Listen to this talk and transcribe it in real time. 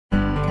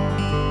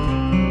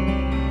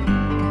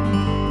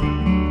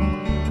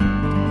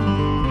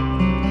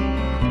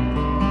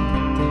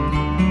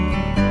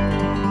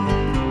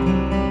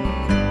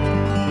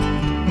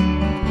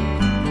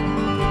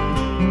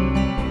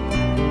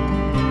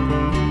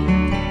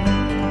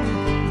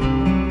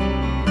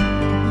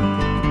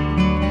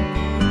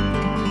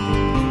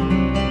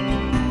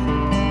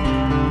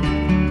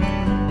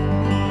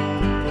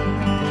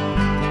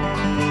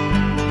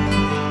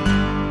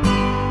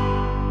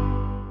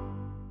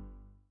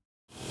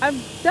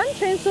I've done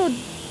chainsaw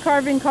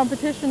carving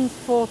competitions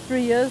for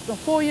 3 years or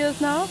 4 years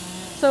now,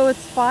 so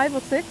it's 5 or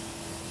 6.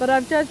 But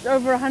I've judged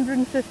over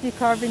 150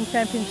 carving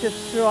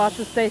championships throughout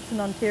the States and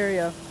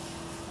Ontario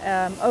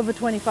over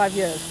 25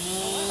 years.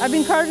 I've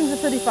been carving for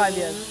 35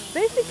 years.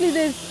 Basically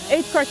there's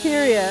 8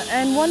 criteria,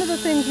 and one of the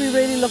things we're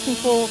really looking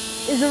for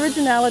is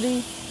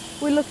originality.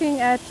 We're looking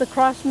at the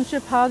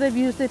craftsmanship, how they've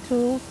used their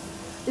tools.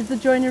 Is the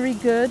joinery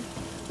good?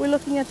 We're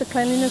looking at the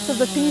cleanliness of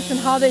the piece and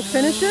how they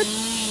finish it.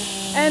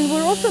 And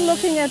we're also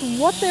looking at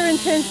what their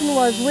intention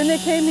was. When they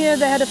came here,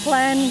 they had a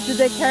plan. Did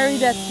they carry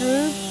that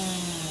through?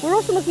 We're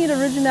also looking at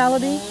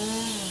originality.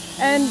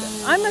 And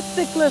I'm a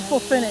stickler for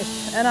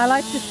finish, and I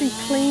like to see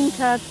clean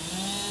cuts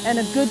and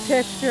a good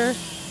texture.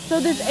 So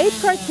there's 8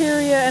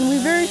 criteria, and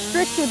we're very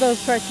strict with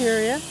those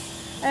criteria.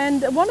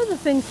 And one of the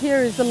things here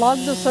is the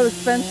logs are so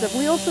expensive.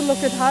 We also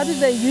look at how did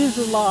they use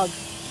the log.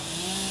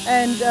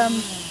 And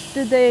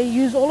did they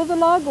use all of the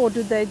log, or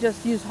did they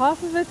just use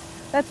half of it?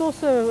 That's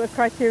also a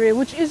criteria,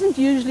 which isn't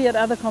usually at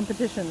other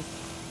competitions.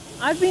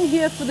 I've been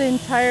here for the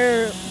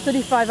entire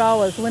 35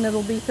 hours, when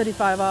it'll be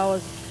 35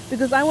 hours,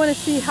 because I want to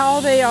see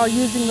how they are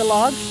using the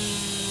logs.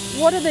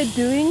 What are they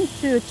doing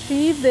to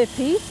achieve their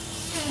piece?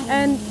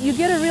 And you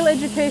get a real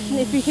education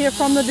if you're here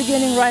from the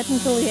beginning right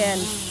until the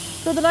end,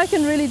 so that I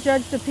can really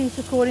judge the piece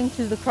according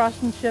to the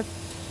craftsmanship,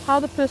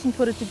 how the person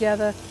put it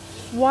together,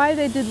 why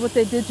they did what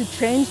they did to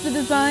change the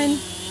design.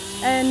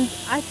 And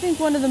I think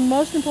one of the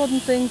most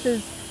important things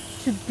is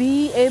to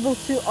be able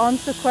to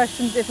answer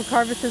questions if a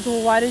carver says,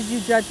 well, why did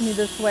you judge me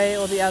this way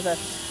or the other?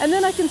 And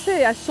then I can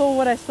say, I saw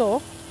what I saw.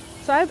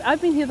 So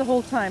I've been here the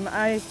whole time.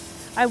 I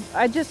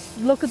just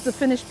look at the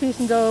finished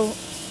piece and go,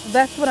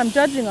 that's what I'm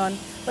judging on.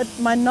 But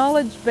my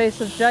knowledge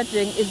base of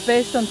judging is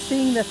based on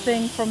seeing the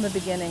thing from the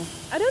beginning.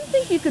 I don't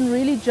think you can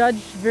really judge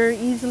very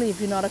easily if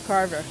you're not a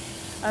carver.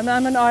 I'm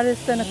an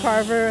artist and a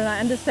carver, and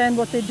I understand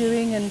what they're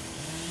doing, and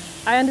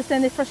I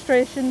understand their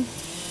frustration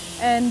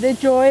and their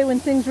joy when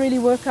things really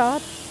work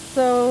out.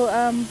 So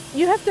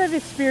you have to have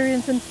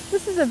experience, and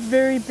this is a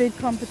very big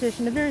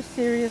competition, a very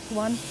serious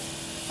one.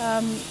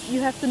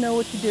 You have to know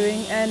what you're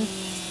doing, and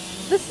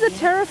this is a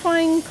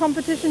terrifying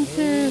competition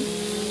to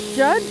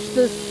judge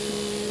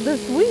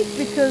this week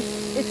because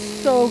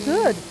it's so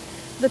good.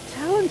 The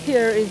talent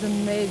here is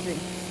amazing,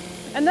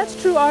 and that's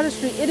true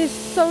artistry. It is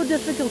so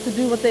difficult to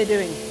do what they're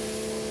doing.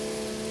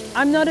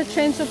 I'm not a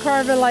chainsaw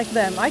carver like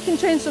them. I can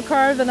chainsaw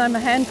carve, and I'm a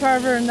hand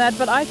carver and that,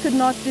 but I could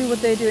not do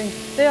what they're doing.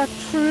 They are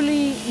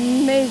truly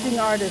amazing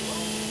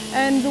artists.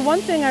 And the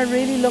one thing I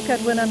really look at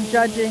when I'm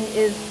judging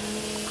is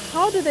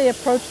how do they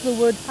approach the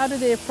wood? How do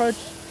they approach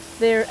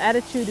their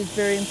attitude is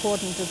very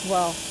important as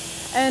well.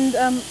 And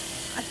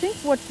I think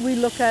what we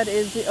look at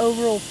is the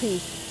overall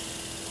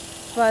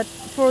piece. But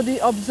for the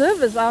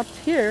observers out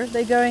here,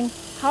 they're going,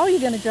 how are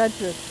you going to judge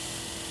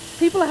this?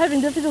 People are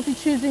having difficulty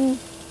choosing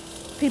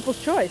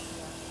people's choice.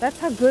 That's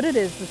how good it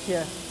is this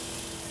year.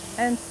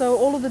 And so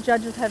all of the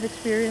judges have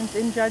experience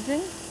in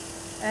judging,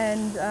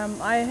 and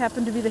I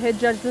happen to be the head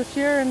judge this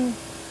year, and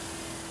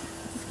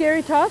it's a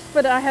scary task,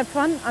 but I have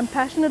fun. I'm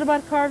passionate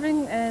about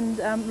carving, and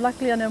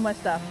luckily I know my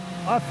stuff.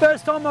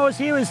 First time I was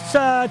here was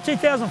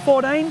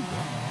 2014.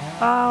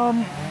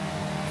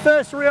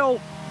 First real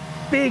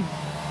big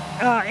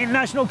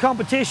international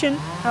competition.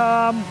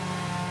 I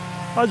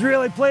was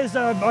really pleased.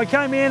 I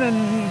came in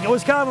and I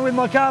was carving with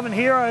my carving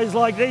heroes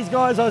like these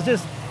guys. I was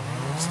just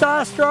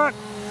starstruck,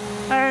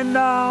 and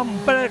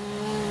but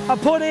I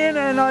put in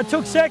and I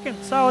took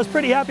second, so I was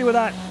pretty happy with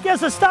that. I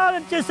guess I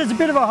started just as a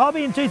bit of a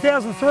hobby in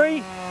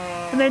 2003,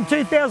 and then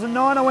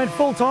 2009 I went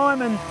full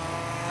time, and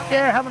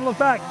yeah, haven't looked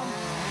back.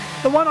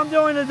 The one I'm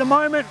doing at the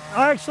moment,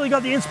 I actually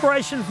got the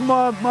inspiration from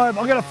I've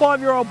got a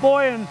 5-year-old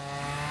boy, and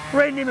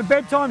reading him a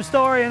bedtime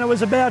story, and it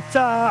was about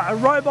a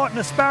robot and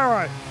a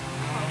sparrow,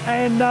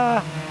 and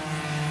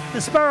the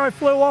sparrow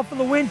flew off for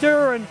the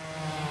winter, and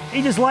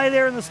he just lay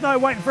there in the snow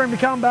waiting for him to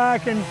come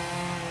back. And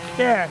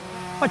yeah,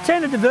 I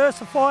tend to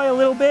diversify a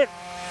little bit.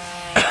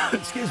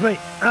 Excuse me.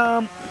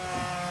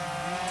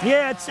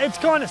 Yeah, it's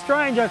kind of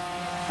strange.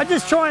 I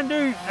just try and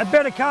do a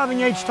better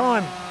carving each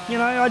time. You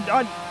know,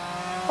 I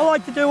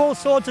like to do all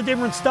sorts of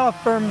different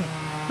stuff, from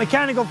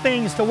mechanical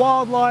things to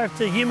wildlife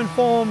to human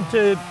form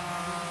to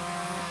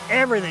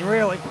everything,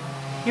 really.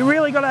 You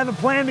really got to have a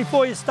plan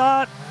before you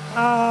start.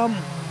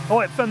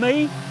 Or for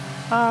me,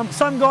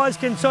 some guys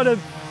can sort of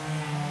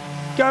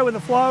go with the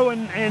flow,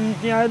 and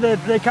you know,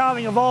 the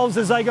carving evolves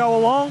as they go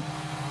along,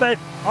 but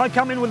I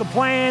come in with a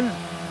plan,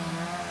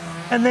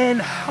 and then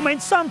I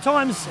mean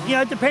sometimes, you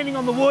know, depending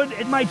on the wood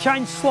it may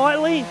change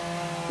slightly,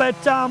 but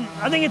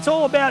I think it's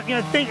all about, you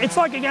know, it's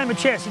like a game of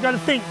chess. You've got to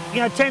think, you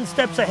know, 10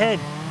 steps ahead,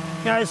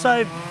 you know,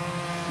 so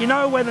you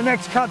know where the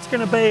next cut's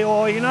going to be,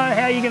 or you know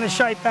how you're going to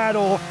shape that,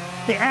 or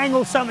the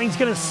angle something's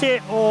going to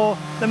sit, or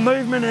the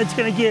movement it's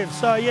going to give.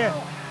 So yeah,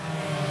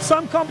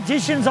 some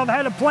competitions I've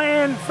had a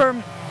plan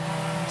from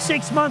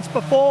 6 months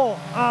before,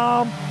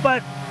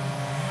 but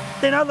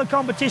then other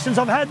competitions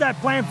I've had that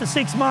plan for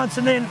 6 months,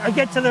 and then I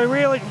get to the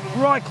really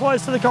right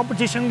close to the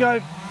competition and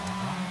go,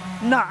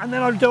 nah, and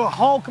then I do a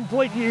whole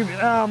complete new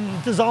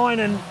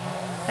design, and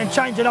and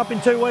change it up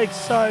in 2 weeks.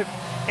 So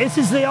this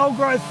is the old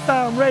growth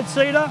red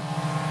cedar.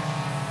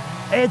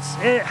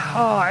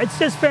 It's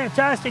just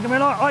fantastic. I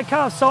mean, I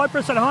carve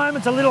cypress at home.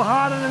 It's a little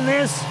harder than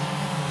this.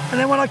 And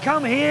then when I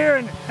come here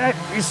and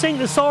you sink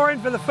the saw in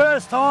for the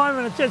first time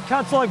and it just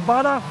cuts like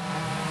butter,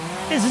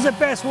 this is the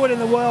best wood in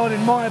the world,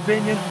 in my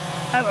opinion.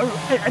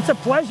 It's a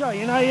pleasure,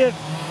 you know, you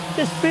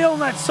just feeling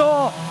that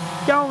saw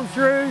going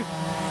through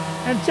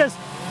and just,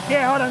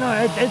 yeah, I don't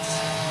know,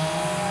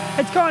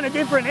 it's kind of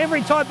different.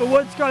 Every type of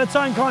wood's got its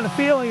own kind of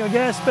feeling, I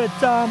guess, but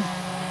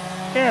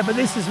yeah, but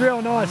this is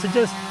real nice. It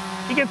just,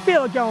 you can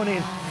feel it going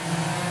in.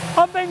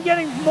 I've been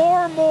getting more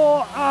and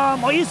more,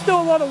 I used to do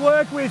a lot of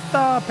work with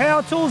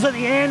power tools at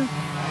the end,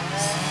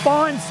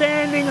 fine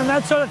sanding and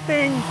that sort of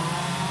thing.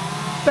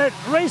 But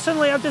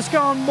recently I've just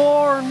gone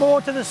more and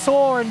more to the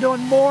saw and doing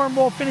more and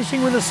more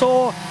finishing with the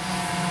saw.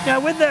 You know,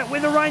 with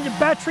the range of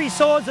battery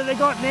saws that they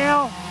got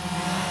now,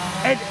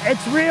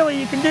 it's really,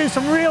 you can do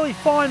some really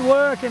fine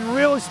work and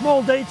really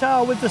small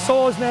detail with the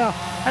saws now.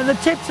 And the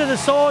tips of the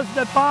saws,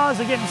 the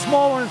bars are getting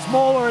smaller and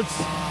smaller.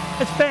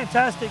 It's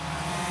fantastic.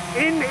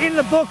 In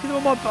the book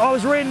that I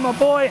was reading, my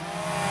boy,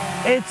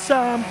 it's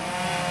a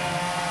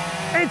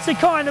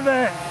kind of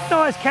a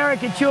nice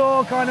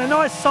caricature, kind of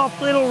nice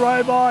soft little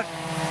robot.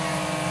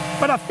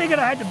 But I figured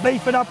I had to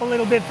beef it up a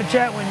little bit for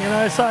Chetwynd, you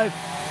know. So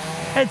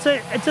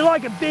it's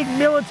like a big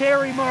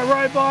military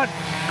robot,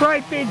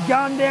 great big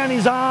gun down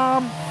his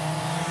arm,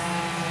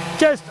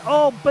 just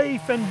all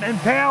beef and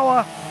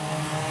power.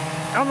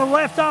 On the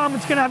left arm,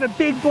 it's going to have a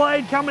big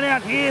blade coming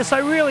out here, so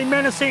really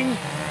menacing.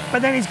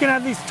 But then he's going to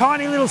have this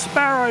tiny little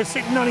sparrow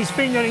sitting on his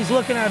finger and he's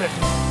looking at it.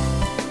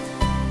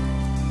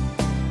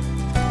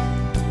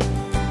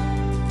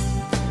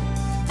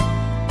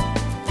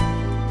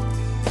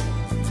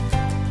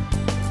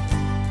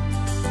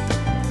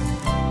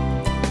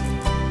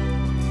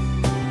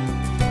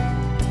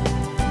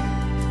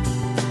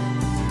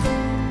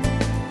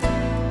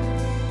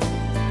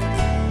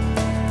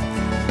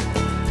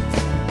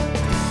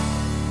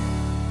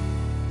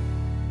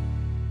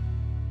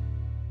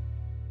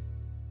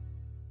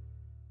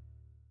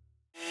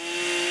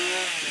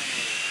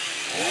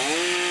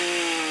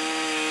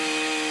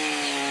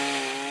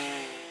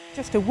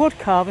 Just a wood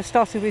carver,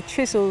 started with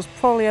chisels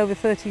probably over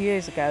 30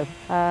 years ago.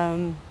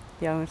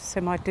 Yeah,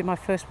 so I did my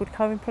first wood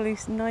carving probably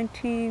in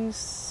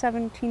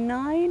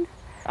 1979.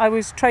 I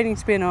was training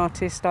to be an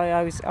artist.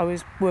 I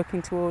was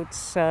working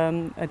towards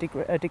a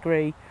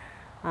degree,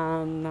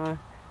 and I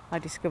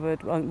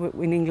discovered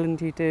in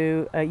England you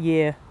do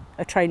a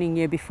training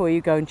year before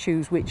you go and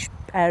choose which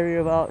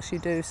area of arts you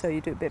do. So you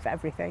do a bit of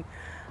everything,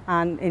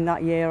 and in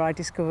that year I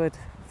discovered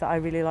that I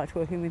really liked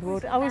working with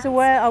wood. I was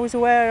aware I was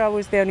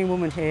the only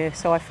woman here,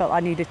 so I felt I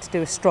needed to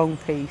do a strong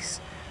piece.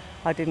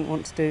 I didn't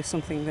want to do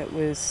something that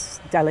was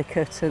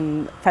delicate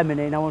and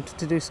feminine. I wanted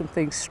to do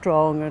something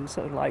strong and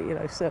sort of like, you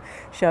know, so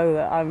show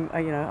that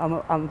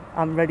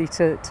I'm ready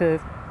to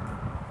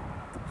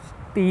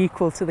be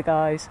equal to the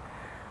guys.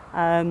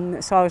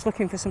 So I was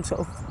looking for some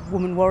sort of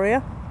woman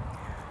warrior,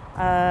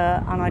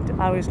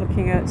 and I was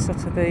looking at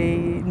sort of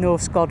the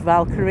Norse god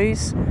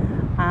Valkyries,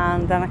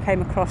 and then I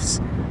came across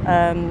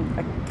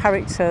a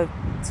character,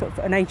 sort of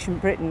an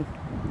ancient Britain,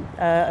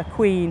 a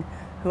queen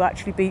who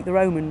actually beat the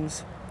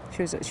Romans.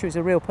 She was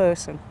a real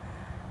person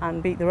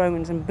and beat the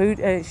Romans, and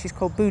she's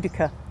called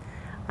Boudica,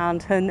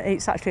 and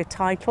it's actually a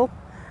title,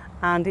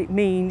 and it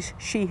means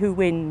she who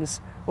wins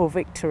or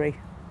victory.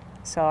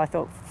 So I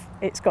thought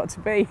it's got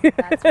to be.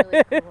 That's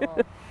really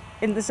cool.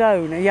 In the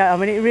zone, yeah. I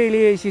mean, it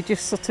really is. You're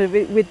just sort of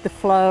with the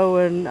flow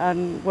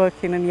and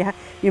working, and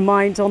your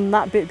mind's on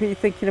that bit, but you're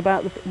thinking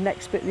about the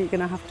next bit that you're going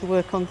to have to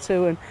work on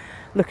too, and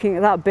looking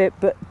at that bit.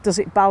 But does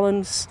it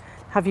balance?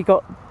 Have you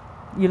got?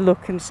 You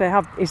look and say,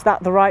 is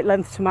that the right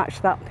length to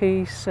match that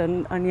piece?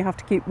 And you have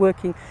to keep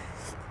working.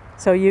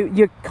 So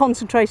you're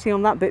concentrating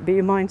on that bit, but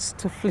your mind's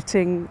sort of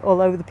flitting all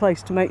over the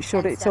place to make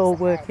sure that it's all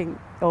working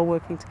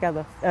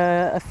together.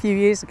 A few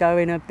years ago,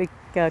 in a big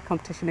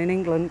competition in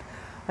England,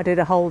 I did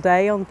a whole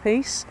day on the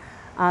piece,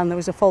 and there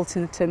was a fault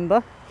in the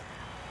timber,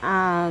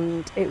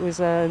 and it was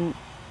what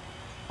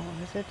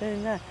was I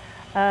doing there?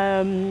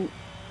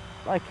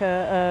 Like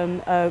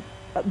a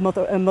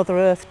Mother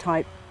Earth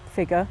type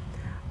figure,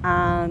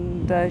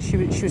 and she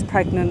was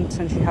pregnant,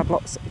 and she had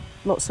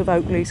lots of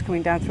oak leaves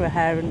coming down through her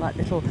hair, and like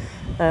little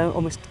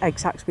almost egg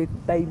sacs with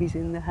babies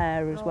in the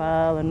hair as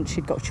well, and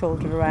she'd got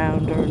children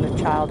around her and a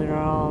child in her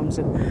arms,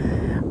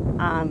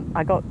 and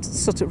I got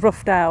sort of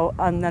roughed out,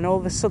 and then all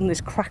of a sudden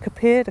this crack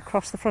appeared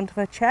across the front of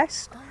her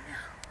chest. Oh, no.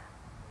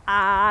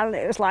 And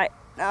it was like,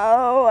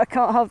 no, I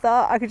can't have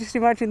that. I could just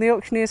imagine the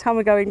auctioneer's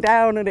hammer going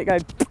down and it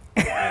going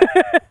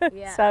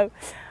yeah. So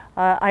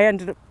I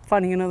ended up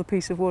finding another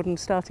piece of wood and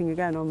starting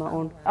again on that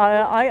one.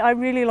 I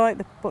really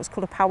like what's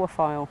called a power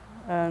file,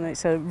 and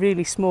it's a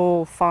really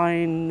small,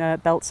 fine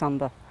belt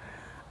sander,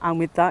 and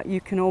with that you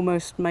can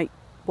almost make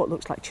what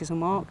looks like chisel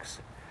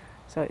marks.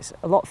 So it's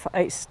a lot.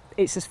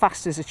 It's as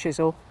fast as a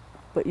chisel,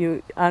 but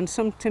and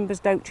some timbers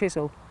don't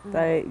chisel.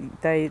 They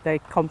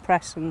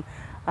compress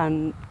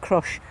and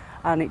crush,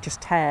 and it just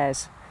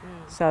tears.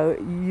 So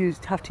you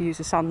have to use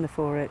a sander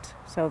for it.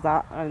 So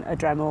that, and a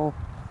Dremel,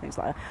 things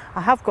like that.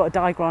 I have got a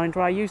die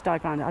grinder. I use die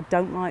grinder. I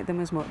don't like them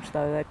as much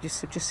though. They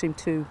just seem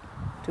too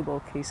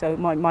bulky. So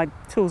my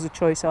tools of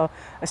choice are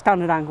a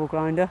standard angle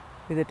grinder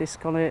with a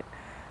disc on it,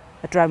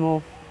 a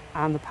Dremel,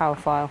 and the power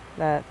file.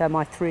 They're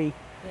my three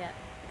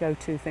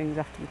go-to things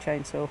after the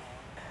chainsaw.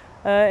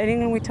 In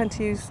England we tend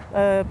to use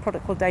a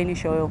product called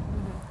Danish oil,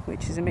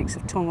 which is a mix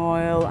of tung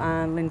oil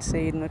and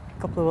linseed and a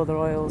couple of other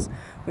oils,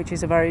 which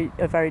is a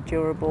very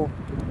durable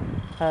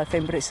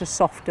thing, but it's a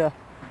softer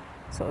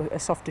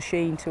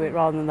sheen to it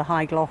rather than the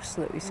high gloss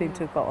that we seem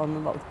to have got on a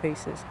lot of the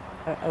pieces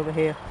over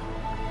here.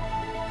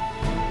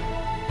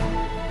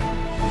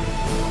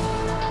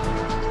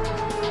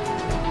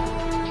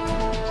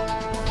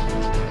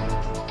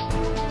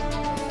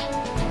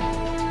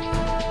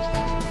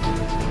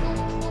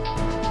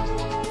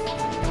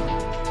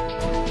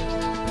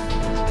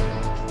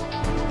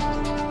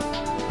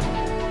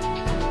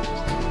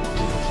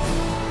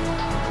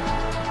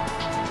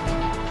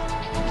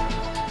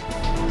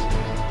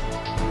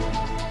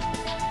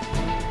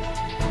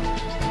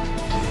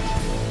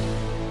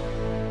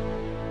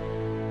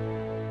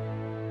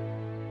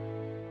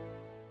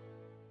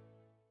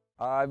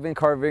 I've been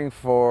carving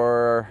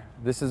for,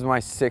 this is my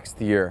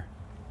 6th year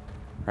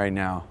right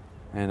now,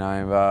 and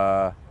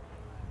I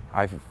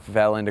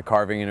fell into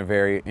carving in a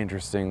very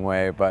interesting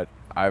way, but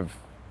I've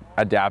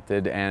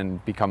adapted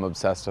and become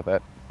obsessed with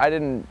it. I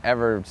didn't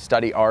ever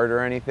study art or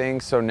anything,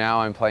 so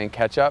now I'm playing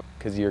catch-up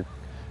because you're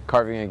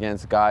carving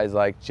against guys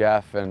like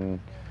Jeff and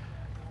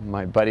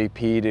my buddy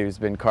Pete, who's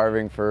been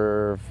carving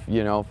for,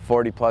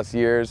 40 plus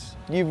years.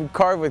 You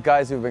carve with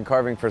guys who've been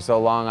carving for so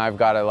long, I've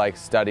got to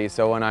study.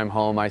 So when I'm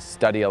home, I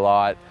study a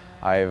lot.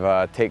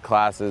 I take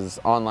classes,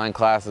 online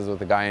classes with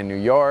a guy in New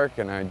York,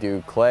 and I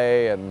do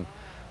clay and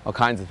all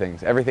kinds of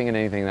things, everything and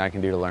anything that I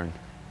can do to learn.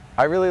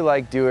 I really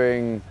like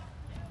doing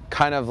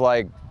kind of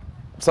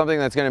something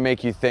that's going to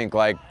make you think,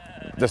 like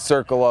the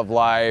circle of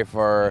life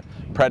or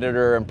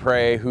predator and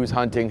prey, who's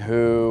hunting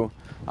who,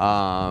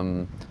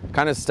 kind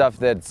of stuff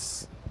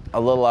that's a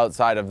little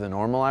outside of the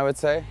normal, I would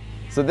say.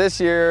 So this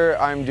year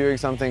I'm doing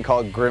something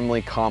called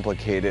Grimly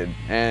Complicated,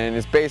 and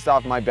it's based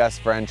off my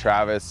best friend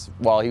Travis.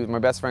 Well, he was my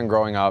best friend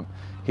growing up.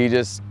 He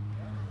just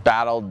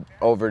battled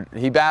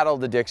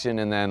addiction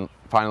and then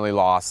finally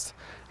lost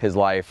his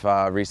life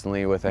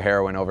recently with a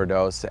heroin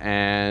overdose,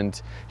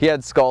 and he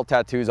had skull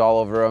tattoos all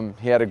over him.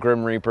 He had a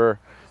Grim Reaper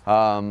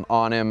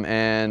on him,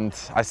 and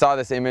I saw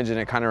this image and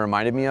it kind of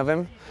reminded me of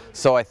him.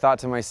 So I thought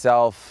to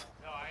myself,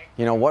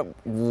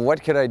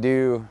 what could I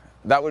do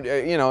that would,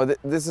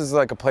 this is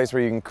like a place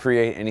where you can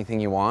create anything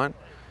you want,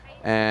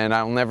 and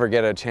I'll never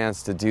get a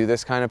chance to do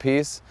this kind of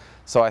piece.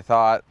 So I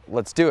thought,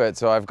 let's do it.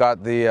 So I've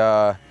got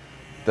the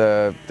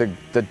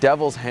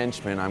devil's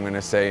henchman, I'm going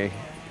to say,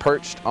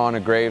 perched on a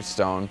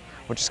gravestone,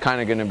 which is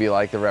kind of going to be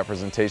like the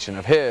representation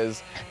of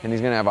his, and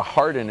he's going to have a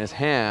heart in his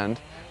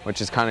hand,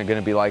 which is kind of going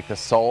to be like the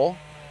soul,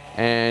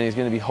 and he's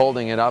going to be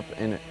holding it up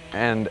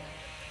and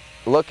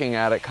looking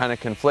at it kind of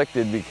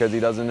conflicted because he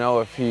doesn't know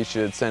if he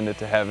should send it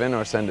to heaven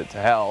or send it to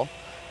hell.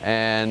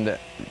 And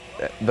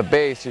the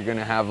base, you're going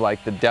to have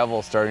like the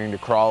devil starting to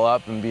crawl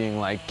up and being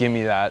like, give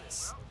me that,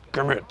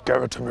 give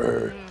it to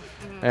me.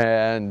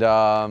 And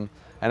I'm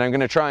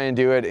going to try and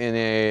do it in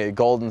a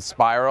golden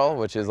spiral,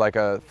 which is like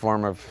a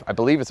form of, I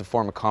believe it's a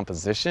form of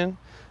composition.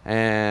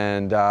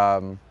 And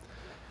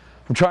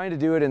I'm trying to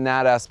do it in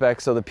that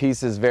aspect so the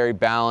piece is very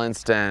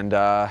balanced and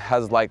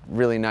has like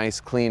really nice,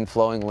 clean,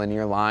 flowing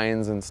linear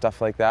lines and stuff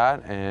like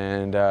that.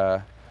 And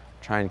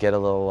try and get a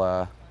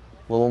little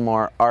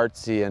more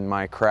artsy in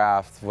my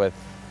craft with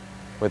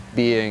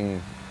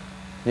being,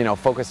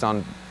 focused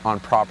on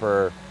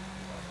proper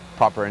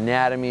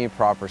anatomy,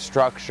 proper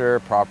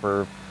structure,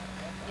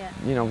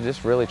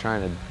 just really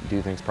trying to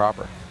do things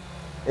proper.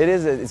 It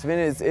is,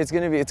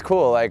 it's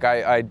cool. Like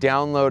I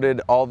downloaded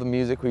all the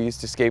music we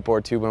used to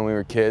skateboard to when we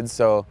were kids,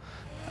 so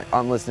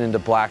I'm listening to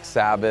Black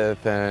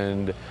Sabbath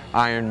and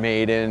Iron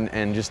Maiden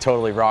and just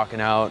totally rocking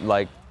out.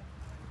 Like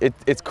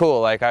it's cool.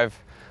 Like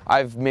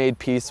I've made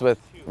peace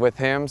with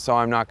him, so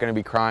I'm not going to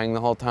be crying the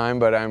whole time,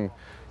 but I'm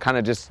kind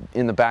of just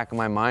in the back of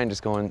my mind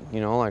just going,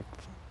 like,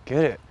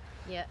 get it.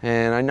 Yeah.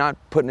 And I'm not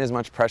putting as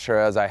much pressure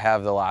as I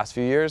have the last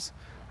few years.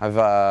 I've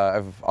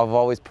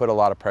always put a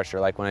lot of pressure.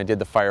 Like when I did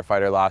the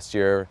firefighter last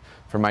year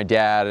for my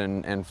dad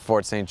and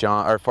Fort St.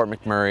 John or Fort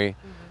McMurray,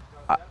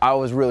 I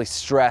was really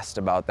stressed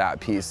about that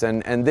piece.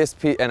 And this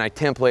piece, and I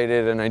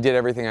templated and I did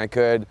everything I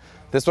could.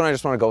 This one I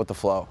just want to go with the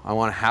flow. I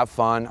want to have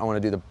fun. I want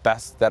to do the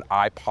best that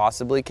I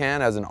possibly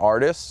can as an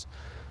artist,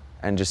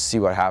 and just see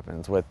what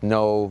happens with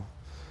a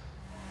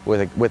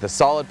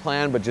solid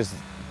plan, but just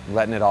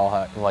letting it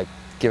all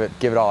give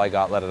it all I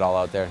got, let it all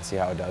out there and see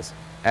how it does.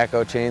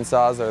 Echo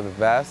chainsaws are the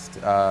best.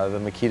 The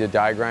Makita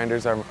die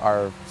grinders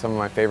are some of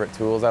my favorite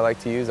tools I like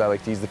to use. I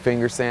like to use the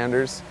finger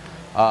sanders.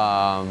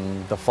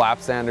 The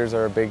flap sanders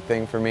are a big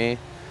thing for me.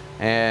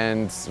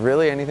 And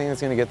really anything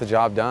that's gonna get the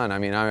job done. I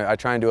mean, I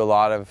try and do a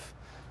lot of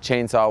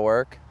chainsaw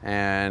work,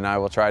 and I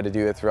will try to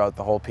do it throughout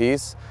the whole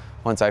piece.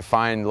 once I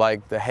find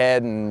like the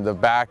head and the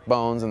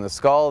backbones and the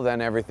skull,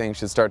 then everything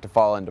should start to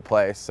fall into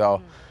place.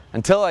 So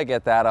until I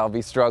get that, I'll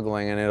be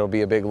struggling and it'll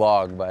be a big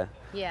log. But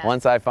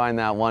once I find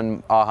that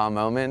one aha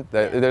moment,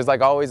 there's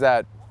like always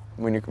that,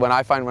 when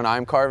I find when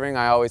I'm carving,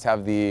 I always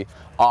have the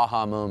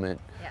aha moment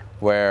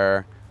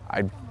where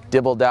I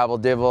dibble, dabble,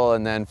 dibble,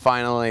 and then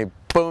finally,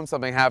 boom,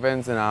 something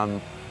happens and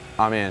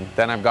I'm in.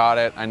 Then I've got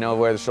it. I know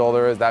where the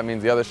shoulder is. That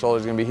means the other shoulder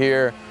is going to be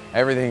here.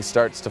 Everything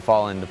starts to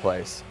fall into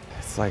place.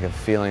 It's like a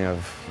feeling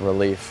of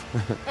relief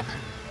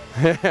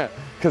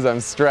because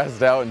I'm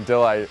stressed out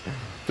until I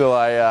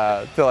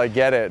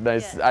get it.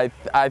 And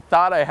I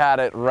thought I had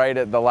it right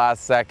at the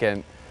last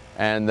second,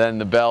 and then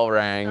the bell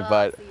rang.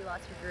 But so you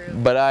lost your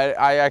groove. But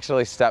I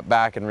actually stepped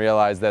back and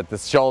realized that the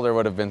shoulder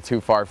would have been too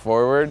far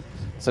forward.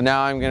 So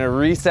now I'm going to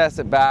recess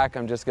it back.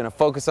 I'm just going to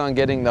focus on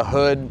getting the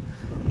hood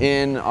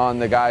in on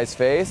the guy's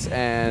face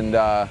and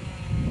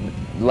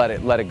let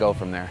it go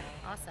from there.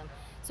 Awesome.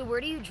 So where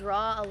do you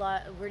draw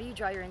where do you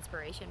draw your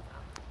inspiration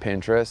from?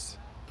 Pinterest.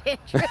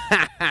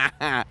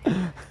 Pinterest.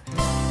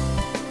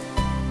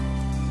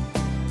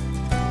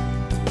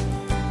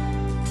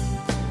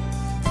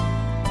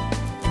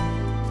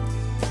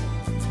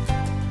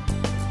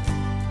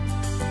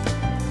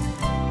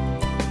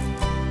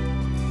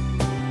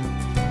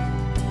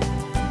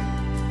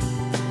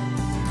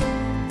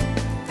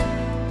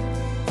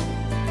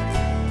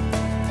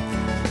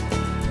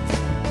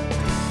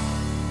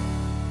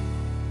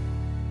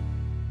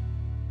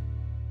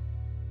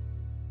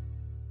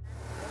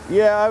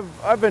 Yeah,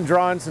 I've been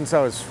drawing since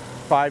I was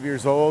 5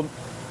 years old,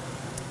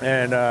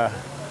 and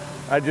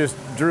I just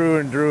drew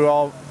and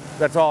drew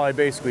that's all I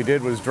basically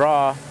did was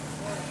draw.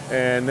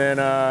 And then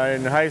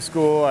in high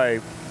school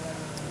I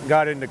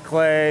got into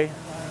clay,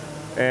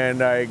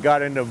 and I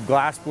got into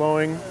glass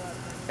blowing,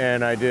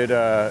 and I did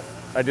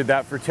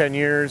that for 10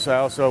 years. I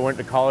also went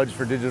to college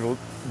for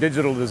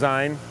digital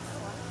design.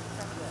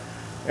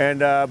 And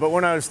but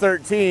when I was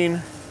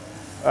 13,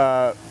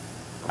 I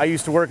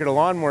used to work at a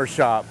lawnmower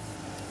shop.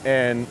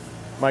 And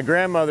my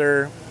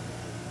grandmother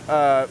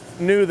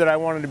knew that I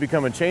wanted to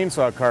become a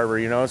chainsaw carver,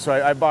 you know, so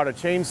I bought a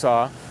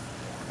chainsaw,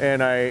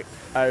 and I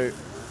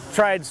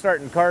tried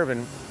starting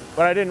carving,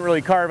 but I didn't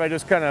really carve. I'm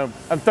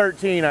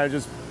 13, I was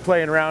just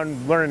playing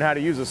around, learning how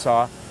to use a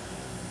saw.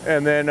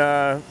 And then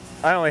I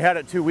only had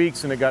it 2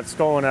 weeks and it got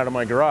stolen out of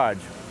my garage.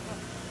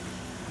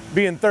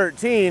 Being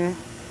 13,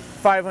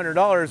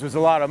 $500 was a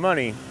lot of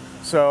money,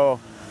 so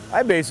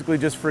I basically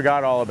just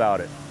forgot all about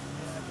it.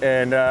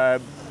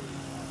 And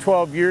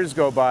 12 years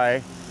go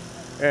by,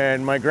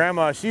 and my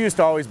grandma, she used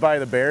to always buy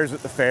the bears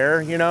at the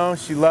fair, you know.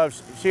 She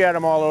had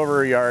them all over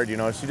her yard, you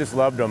know. She just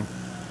loved them.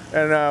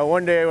 And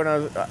one day when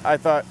I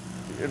thought,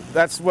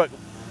 that's what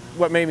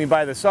made me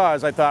buy the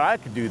saws. I thought I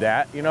could do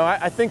that, you know.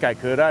 I think I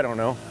could, I don't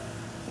know.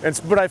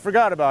 But I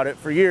forgot about it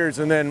for years.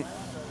 And then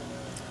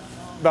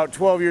about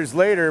 12 years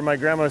later, my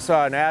grandma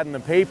saw an ad in the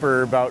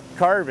paper about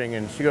carving,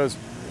 and she goes,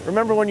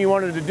 "Remember when you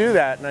wanted to do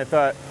that?" And I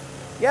thought,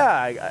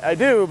 yeah, I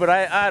do, but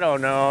I don't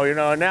know, you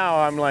know. Now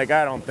I'm like,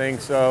 I don't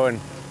think so.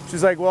 And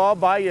she's like, well, I'll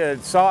buy you a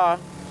saw.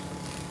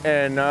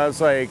 And I was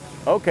like,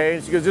 okay.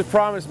 And she goes, just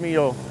promise me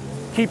you'll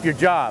keep your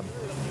job.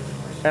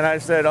 And I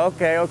said,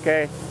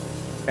 okay.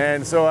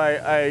 And so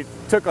I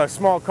took a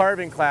small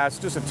carving class,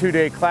 just a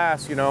 2-day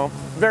class, you know,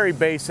 very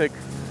basic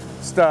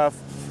stuff.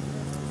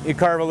 You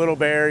carve a little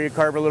bear, you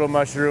carve a little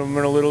mushroom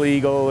and a little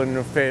eagle and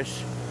a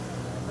fish.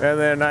 And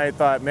then I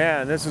thought,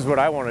 man, this is what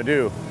I want to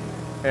do.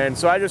 And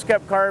so I just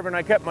kept carving.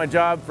 I kept my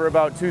job for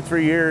about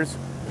 2-3 years,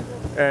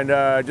 and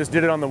just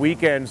did it on the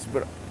weekends.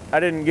 But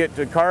I didn't get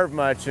to carve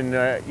much,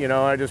 and you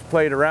know, I just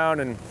played around.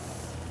 And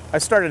I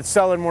started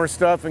selling more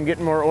stuff and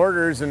getting more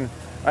orders, and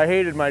I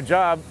hated my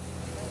job.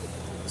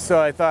 So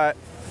I thought,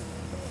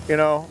 you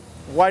know,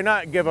 why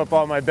not give up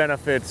all my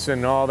benefits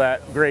and all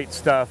that great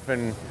stuff,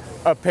 and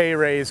a pay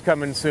raise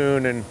coming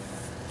soon,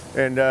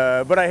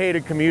 but I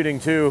hated commuting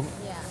too,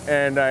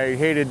 and I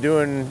hated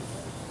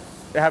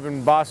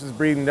having bosses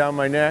breathing down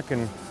my neck,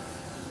 and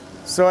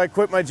so I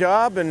quit my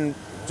job and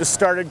just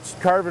started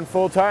carving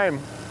full time.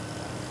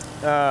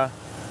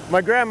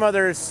 My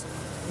grandmother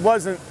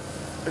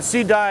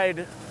she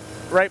died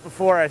right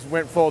before I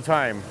went full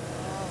time.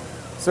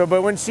 So,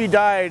 but when she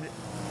died,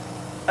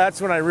 that's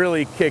when I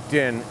really kicked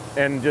in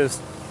and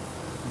just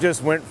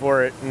went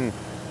for it and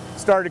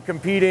started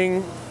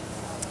competing.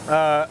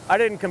 I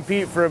didn't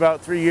compete for about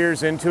 3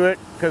 years into it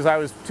because I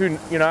was too,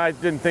 you know, I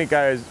didn't think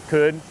I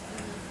could.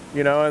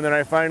 You know, and then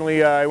I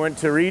finally I went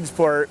to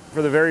Reedsport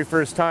for the very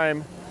first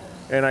time,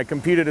 and I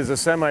competed as a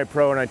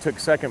semi-pro, and I took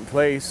 2nd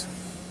place.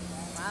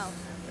 Wow.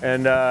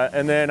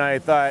 And then I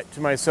thought to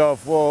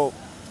myself, well,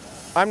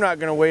 I'm not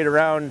going to wait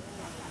around.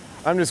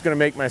 I'm just going to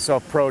make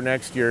myself pro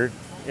next year.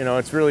 You know,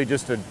 it's really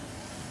just a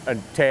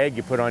tag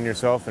you put on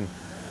yourself. And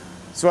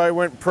so I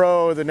went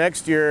pro the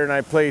next year, and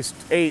I placed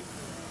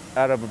 8th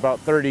out of about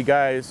 30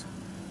 guys.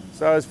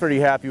 So I was pretty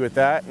happy with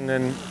that. And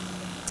then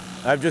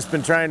I've just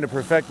been trying to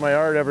perfect my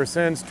art ever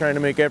since, trying to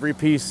make every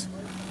piece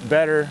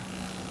better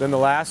than the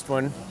last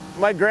one.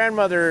 My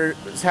grandmother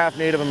is half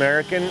Native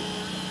American,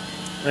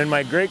 and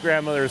my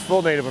great-grandmother is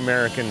full Native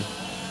American,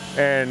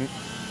 and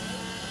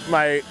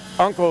my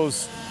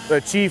uncle's the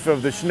chief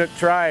of the Chinook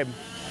tribe,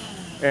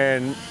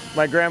 and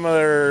my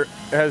grandmother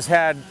has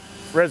had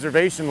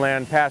reservation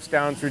land passed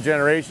down through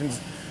generations.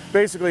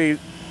 Basically,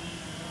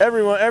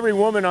 every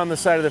woman on the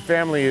side of the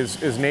family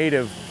is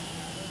Native,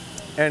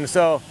 and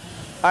so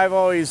I've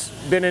always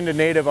been into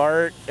Native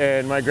art,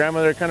 and my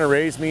grandmother kind of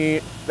raised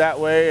me that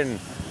way, and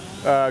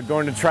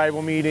going to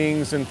tribal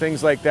meetings and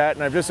things like that,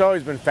 and I've just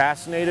always been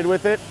fascinated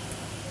with it.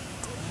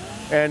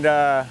 And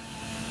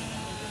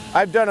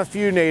I've done a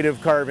few Native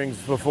carvings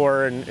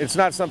before, and it's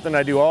not something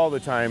I do all the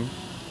time,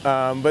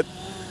 but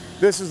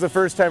this is the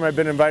first time I've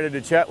been invited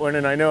to Chetwynd,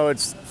 and I know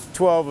it's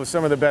 12 of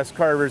some of the best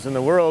carvers in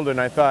the world, and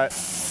I thought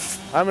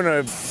I'm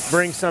gonna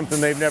bring something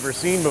they've never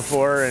seen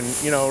before, and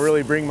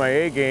really bring my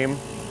A game.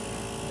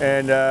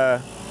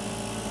 And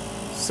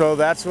so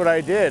that's what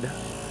I did.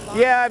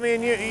 Yeah, I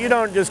mean, you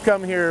don't just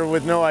come here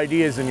with no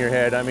ideas in your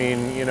head. I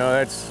mean,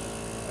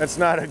 that's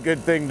not a good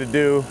thing to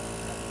do.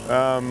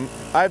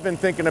 I've been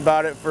thinking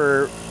about it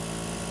for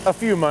a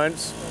few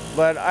months,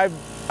 but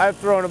I've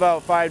thrown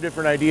about 5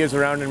 different ideas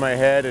around in my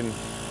head, and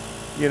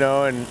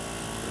and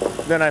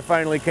then I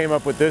finally came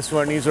up with this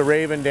one. He's a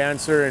raven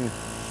dancer, and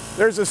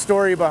there's a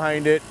story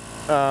behind it.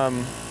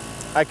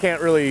 I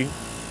can't really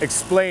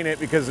explain it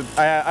because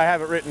I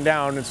have it written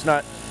down. It's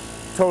not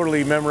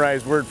totally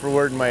memorized word for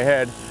word in my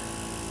head.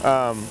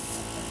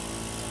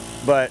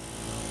 But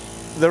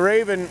the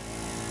raven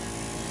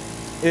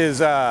is,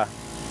 there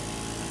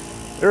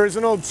was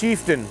an old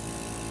chieftain.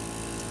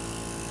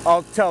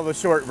 I'll tell the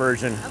short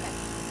version. Okay.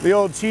 The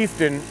old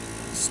chieftain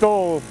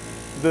stole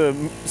the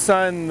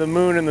sun, the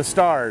moon, and the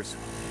stars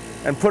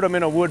and put them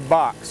in a wood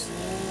box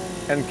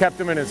and kept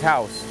them in his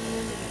house.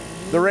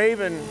 The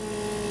raven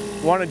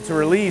wanted to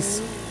release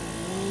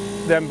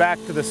them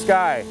back to the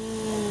sky.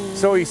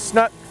 So he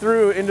snuck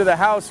through into the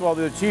house while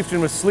the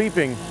chieftain was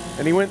sleeping,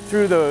 and he went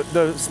through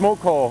the smoke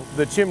hole,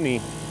 the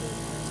chimney,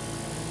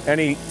 and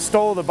he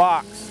stole the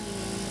box,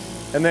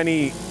 and then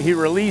he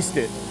released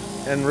it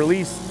and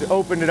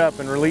opened it up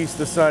and released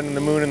the sun and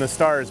the moon and the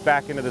stars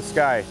back into the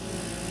sky.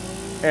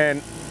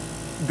 And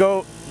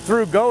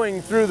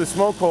going through the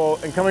smoke hole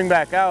and coming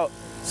back out,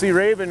 see,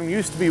 raven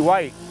used to be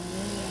white,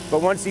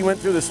 but once he went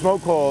through the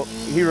smoke hole,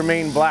 he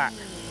remained black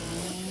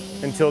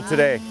until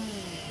today.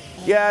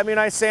 Yeah, I mean,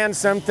 I sand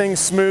some things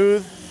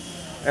smooth,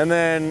 and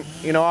then,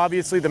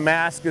 obviously the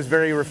mask is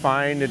very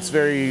refined, it's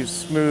very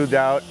smoothed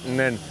out, and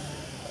then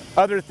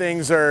other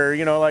things are,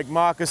 like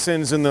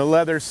moccasins and the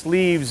leather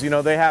sleeves,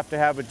 they have to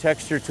have a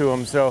texture to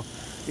them. So,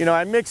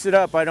 I mix it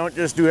up. I don't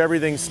just do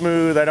everything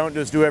smooth, I don't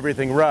just do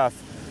everything rough.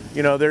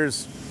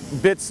 There's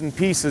bits and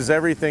pieces,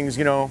 everything's,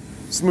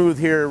 smooth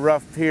here,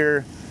 rough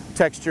here,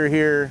 texture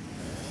here,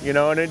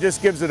 and it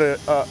just gives it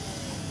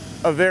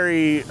a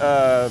very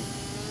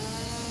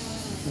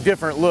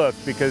different look,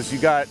 because you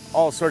got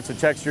all sorts of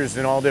textures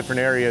in all different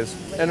areas.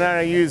 And then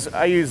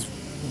I use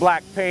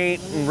black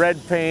paint and red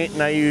paint,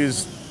 and I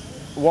use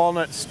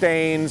walnut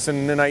stains,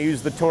 and then I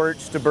use the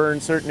torch to burn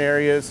certain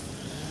areas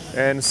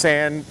and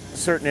sand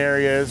certain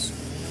areas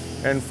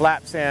and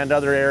flat sand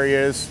other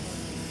areas.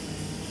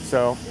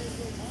 So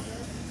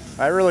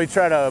I really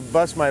try to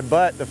bust my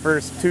butt the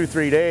first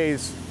 2-3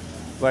 days,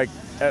 like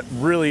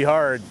really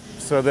hard,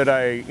 so that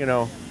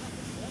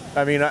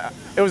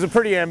it was a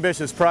pretty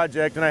ambitious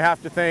project, and I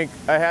have to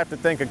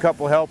thank a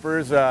couple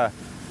helpers,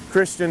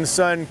 Christian's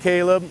son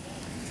Caleb,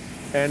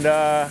 and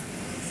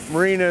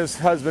Marina's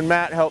husband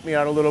Matt helped me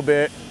out a little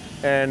bit,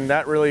 and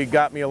that really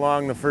got me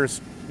along the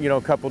first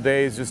couple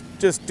days,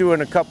 just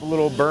doing a couple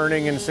little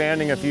burning and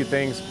sanding a few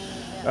things.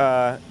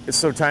 It's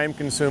so time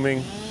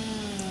consuming,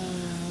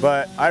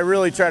 but I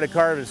really try to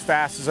carve as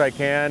fast as I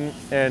can,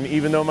 and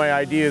even though my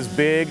idea is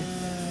big,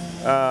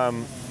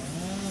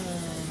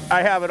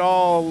 I have it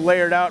all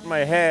layered out in my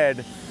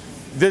head.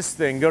 This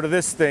thing, go to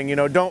this thing,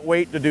 don't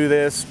wait to do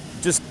this,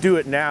 just do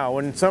it now.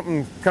 When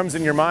something comes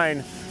in your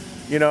mind,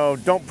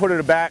 don't put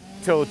it back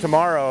till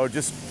tomorrow,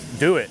 just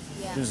do it.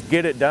 Yeah. Just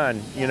get it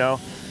done,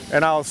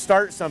 And I'll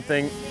start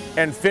something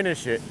and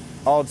finish it.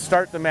 I'll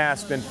start the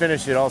mask and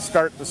finish it. I'll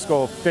start the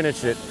skull,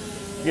 finish it.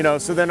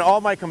 So then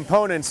all my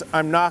components,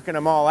 I'm knocking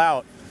them all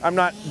out. I'm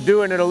not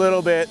doing it a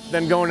little bit,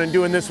 then going and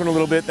doing this one a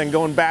little bit, then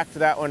going back to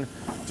that one.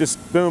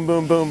 Just boom,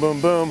 boom, boom,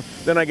 boom, boom.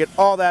 Then I get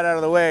all that out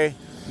of the way.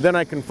 Then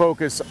I can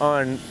focus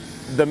on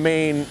the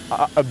main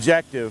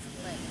objective,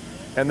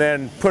 and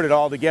then put it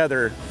all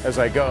together as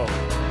I go.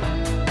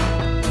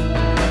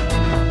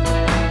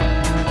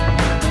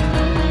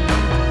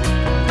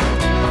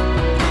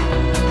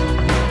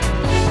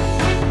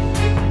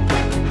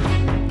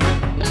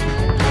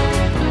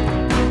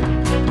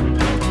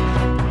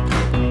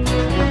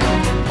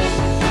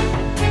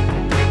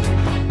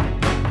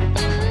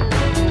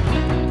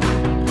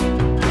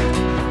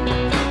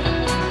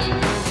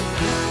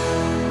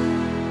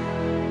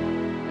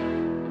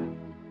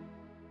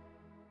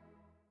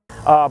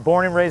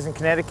 Born and raised in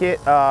Connecticut,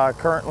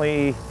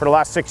 currently for the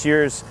last 6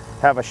 years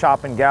have a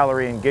shop and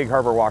gallery in Gig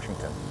Harbor,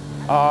 Washington.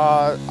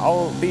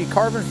 I'll be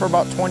carving for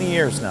about 20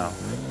 years now.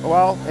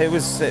 Well, it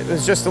was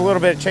just a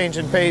little bit of change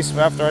in pace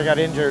after I got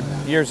injured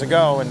years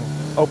ago and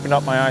opened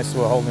up my eyes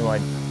to a whole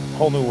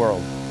new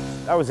world.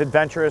 I was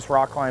adventurous,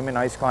 rock climbing,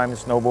 ice climbing,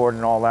 snowboarding,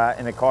 and all that,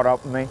 and it caught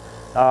up with me.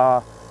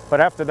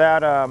 But after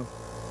that,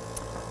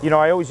 you know,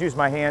 I always use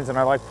my hands, and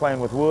I like playing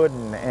with wood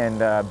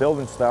and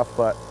building stuff.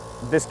 But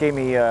this gave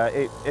me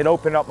it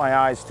opened up my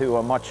eyes to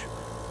a much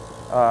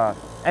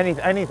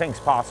anything's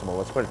possible.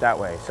 Let's put it that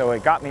way. So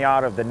it got me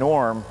out of the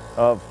norm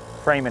of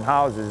framing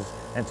houses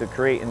and to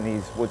creating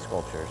these wood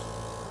sculptures.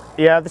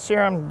 Yeah, this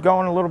year I'm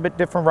going a little bit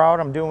different route.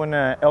 I'm doing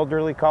an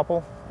elderly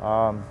couple.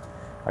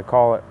 I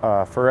call it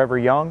Forever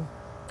Young.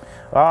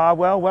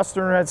 Well,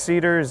 Western red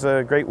cedar is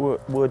a great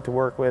wood to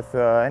work with.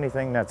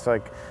 Anything that's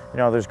like, you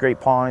know, there's great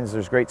pines,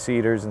 there's great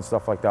cedars and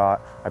stuff like that.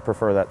 I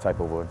prefer that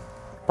type of wood.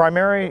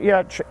 Primary,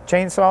 yeah,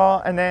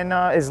 chainsaw, and then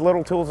as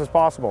little tools as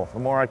possible. The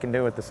more I can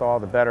do with the saw,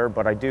 the better,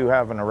 but I do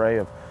have an array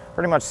of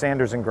pretty much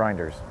sanders and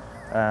grinders.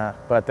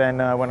 But then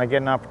when I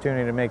get an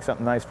opportunity to make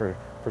something nice for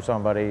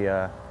somebody,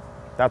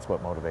 that's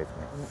what motivates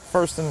me.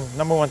 First and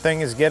 #1 thing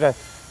is get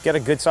a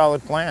good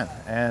solid plan,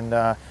 and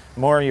the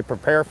more you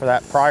prepare for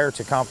that prior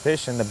to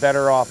competition, the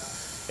better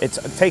off. It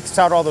takes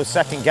out all those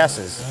second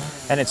guesses,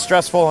 and it's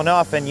stressful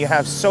enough, and you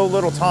have so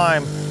little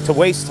time to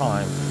waste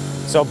time.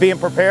 So being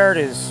prepared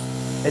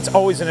it's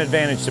always an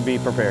advantage to be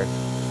prepared.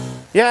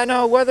 Yeah,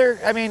 no, weather,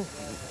 I mean,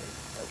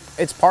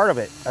 it's part of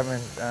it. I mean,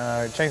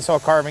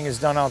 chainsaw carving is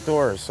done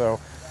outdoors, so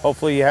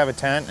hopefully you have a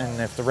tent, and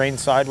if the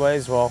rain's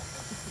sideways, well,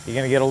 you're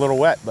gonna get a little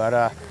wet. But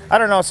I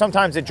don't know,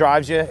 sometimes it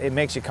drives you, it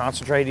makes you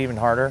concentrate even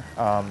harder.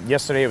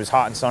 Yesterday it was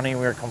hot and sunny, and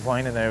we were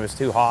complaining that it was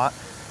too hot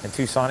and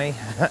too sunny,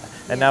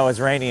 and now it's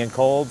rainy and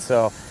cold.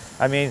 So,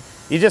 I mean,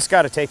 you just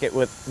gotta take it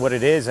with what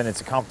it is, and it's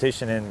a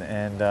competition,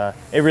 and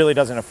it really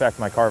doesn't affect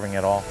my carving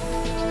at all.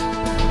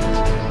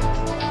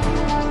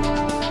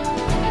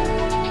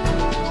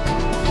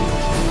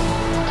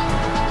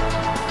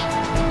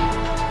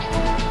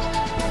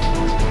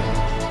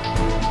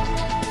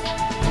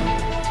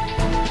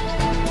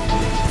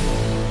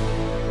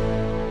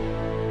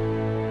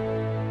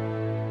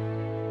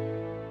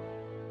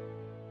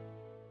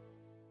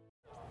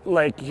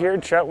 Like here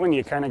at Chetwynd,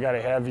 you kind of got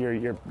to have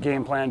your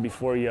game plan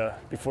before you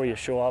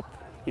show up.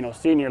 You know,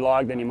 seeing your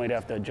log, then you might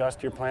have to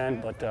adjust your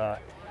plan, but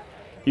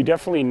you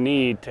definitely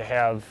need to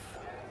have,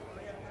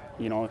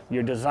 you know,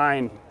 your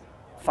design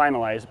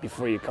finalized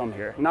before you come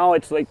here. Now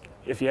it's like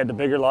if you had the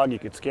bigger log, you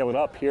could scale it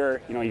up.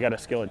 Here, you know, you got to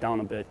scale it down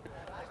a bit.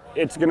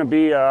 It's going to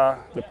be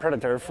the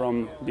Predator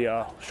from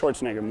the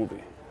Schwarzenegger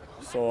movie.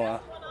 So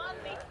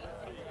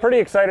pretty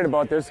excited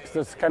about this because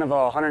it's kind of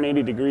a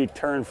 180-degree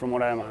turn from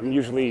what I'm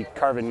usually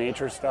carving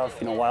nature stuff,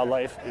 you know,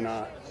 wildlife, and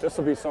this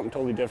will be something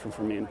totally different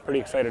for me, and pretty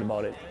excited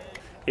about it.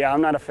 Yeah, I'm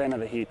not a fan of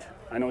the heat.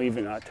 I know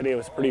even today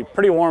was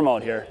pretty warm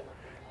out here,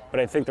 but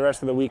I think the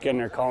rest of the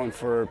weekend they're calling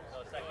for,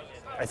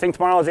 I think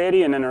tomorrow's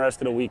 80, and then the rest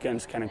of the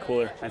weekend's kind of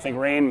cooler. I think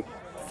rain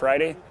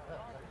Friday,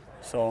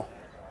 so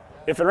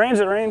if it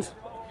rains, it rains.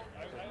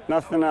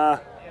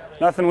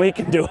 Nothing we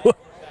can do.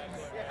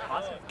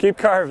 Keep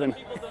carving.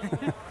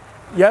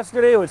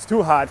 Yesterday was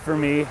too hot for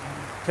me.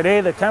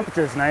 Today the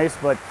temperature's nice,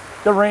 but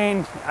the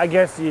rain, I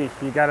guess you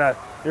gotta,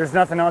 there's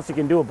nothing else you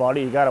can do about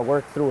it. You gotta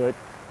work through it.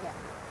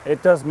 Yeah.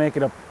 It does make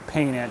it a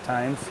pain at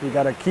times. You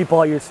gotta keep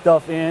all your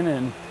stuff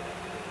in,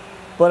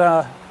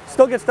 but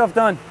still get stuff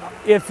done.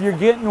 If you're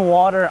getting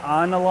water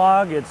on the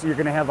log, you're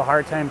gonna have a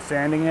hard time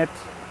sanding it.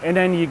 And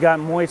then you got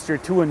moisture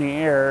too in the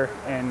air,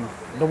 and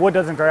the wood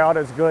doesn't dry out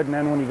as good. And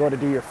then when you go to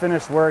do your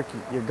finished work,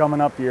 you're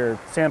gumming up your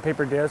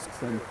sandpaper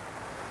discs, and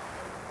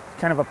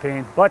kind of a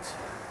pain, but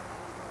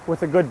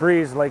with a good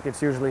breeze like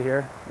it's usually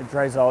here, it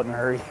dries out in a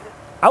hurry.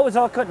 I was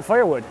out cutting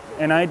firewood,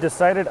 and I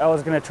decided I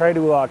was going to try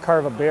to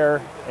carve a bear,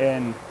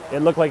 and it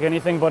looked like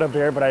anything but a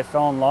bear, but I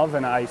fell in love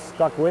and I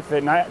stuck with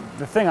it. And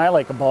the thing I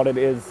like about it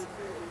is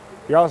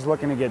you're always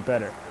looking to get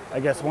better. I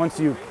guess once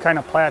you kind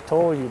of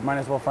plateau, you might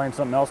as well find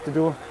something else to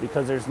do,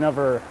 because there's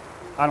never,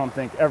 I don't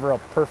think, ever a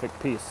perfect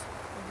piece.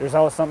 There's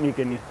always something you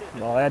can,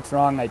 well, that's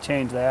wrong, I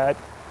changed that.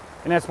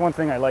 And that's one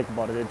thing I like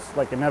about it. It's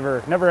like a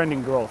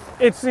never-ending growth.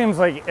 It seems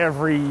like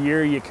every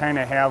year you kind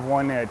of have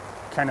one that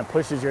kind of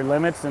pushes your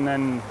limits, and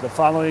then the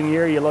following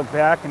year you look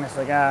back and it's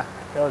like,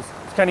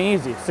 it's kind of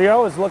easy. So you're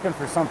always looking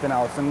for something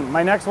else. And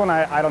my next one,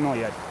 I don't know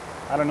yet.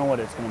 I don't know what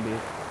it's going to be.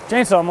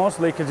 Chainsaw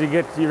mostly, because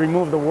you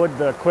remove the wood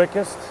the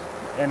quickest,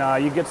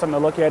 and you get something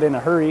to look at in a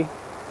hurry.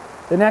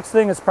 The next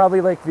thing is probably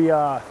like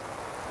the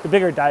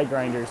bigger die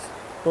grinders.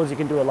 Those you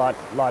can do a lot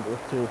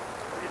with too.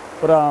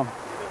 But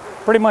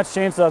pretty much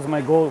chainsaw is my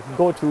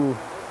go-to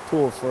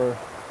tool for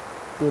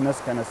doing this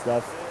kind of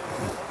stuff.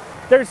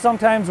 There's some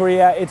times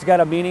where, it's got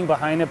a meaning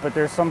behind it, but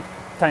there's some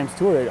times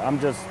too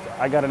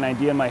I got an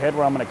idea in my head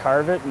where I'm going to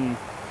carve it, and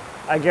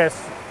I guess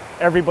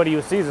everybody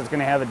who sees it's going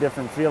to have a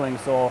different feeling,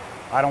 so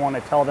I don't want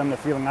to tell them the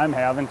feeling I'm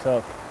having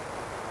to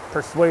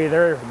persuade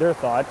their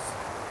thoughts.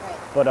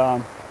 But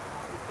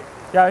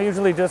I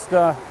usually just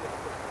the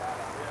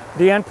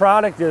end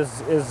product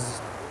is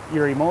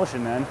your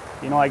emotion then.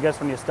 You know, I guess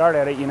when you start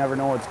at it, you never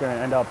know what's going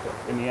to end up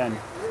in the end.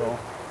 So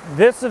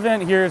This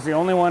event here is the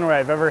only one where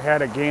I've ever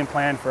had a game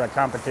plan for a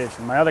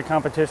competition. My other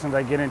competitions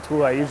I get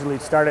into, I usually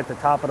start at the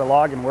top of the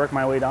log and work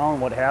my way down.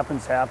 What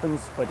happens,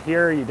 happens. But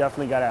here, you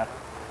definitely got to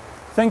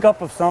think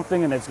up of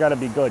something, and it's got to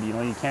be good. You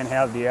know, you can't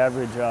have the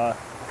average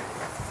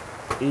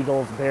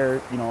eagles, bear,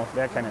 you know,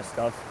 that kind of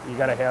stuff. You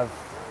got to have,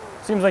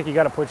 seems like you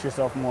got to put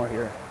yourself more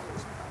here.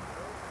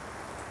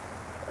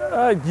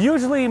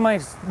 Usually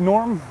my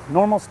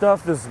normal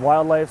stuff is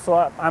wildlife,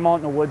 so I'm out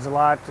in the woods a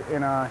lot,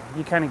 and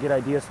you kind of get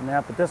ideas from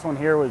that. But this one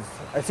here was,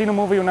 I seen a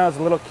movie when I was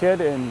a little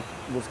kid and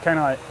was kind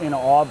of in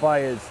awe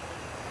by his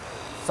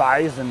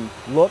size and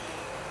look,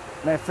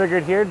 and I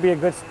figured here'd be a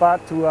good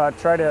spot to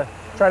try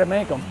to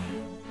make them.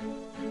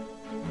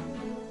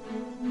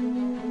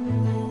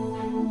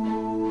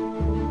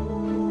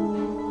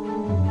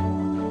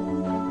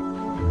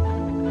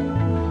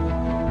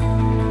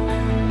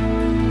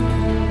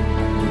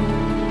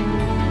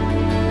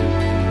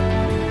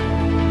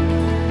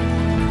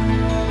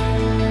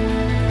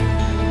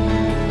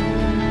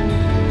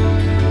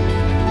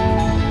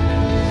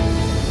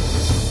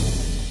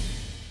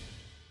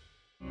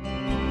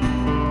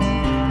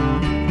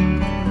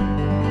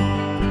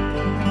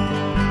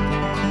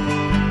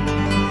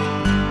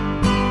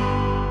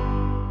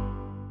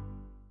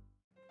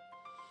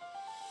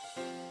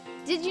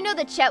 Did you know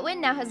that Chetwynd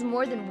now has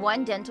more than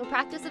one dental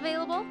practice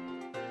available?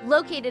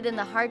 Located in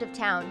the heart of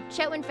town,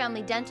 Chetwynd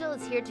Family Dental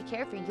is here to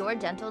care for your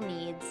dental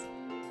needs.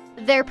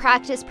 Their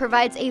practice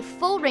provides a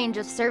full range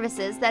of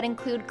services that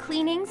include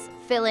cleanings,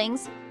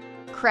 fillings,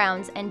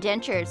 crowns, and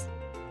dentures.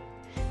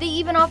 They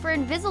even offer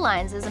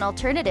Invisaligns as an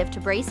alternative to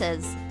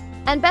braces.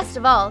 And best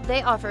of all,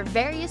 they offer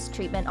various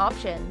treatment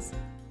options.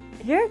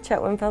 Here at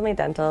Chetwynd Family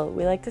Dental,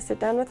 we like to sit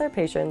down with our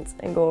patients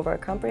and go over a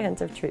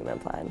comprehensive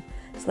treatment plan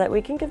so that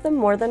we can give them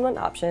more than one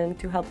option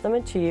to help them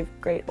achieve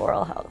great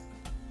oral health.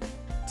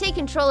 Take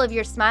control of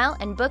your smile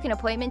and book an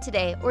appointment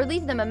today or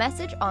leave them a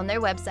message on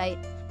their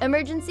website.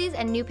 Emergencies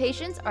and new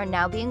patients are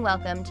now being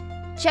welcomed.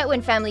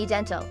 Chetwynd Family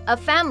Dental, a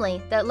family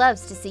that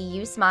loves to see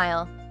you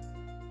smile.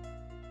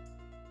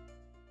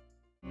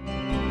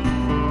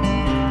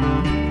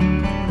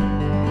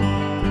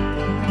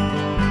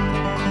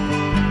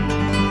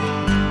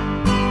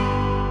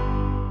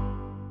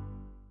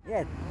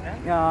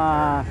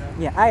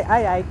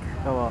 I like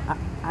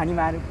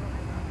animal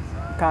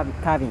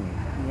carving.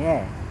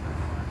 Yeah.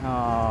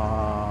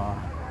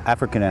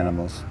 African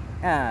animals.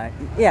 All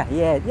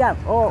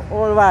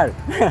world.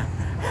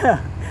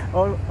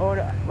 all world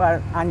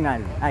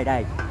animal I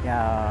like.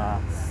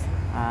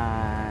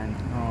 And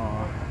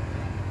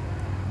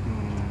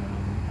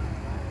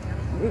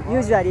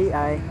usually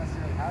I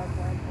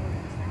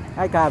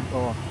carve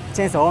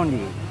chainsaw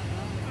only.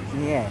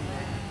 Yeah.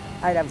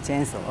 I love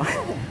chainsaw.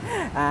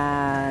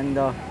 And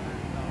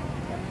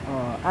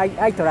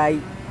I try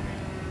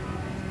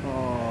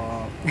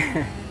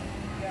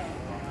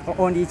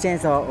only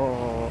chainsaw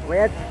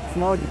where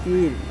small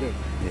detail.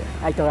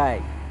 I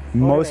try.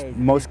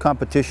 Most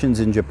competitions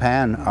in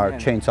Japan are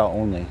chainsaw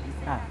only.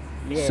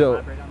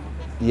 So,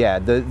 yeah,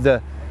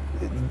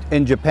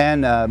 in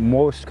Japan,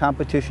 most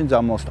competitions,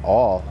 almost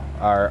all,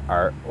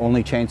 are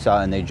only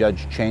chainsaw, and they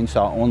judge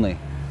chainsaw only.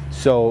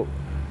 So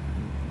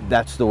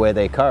that's the way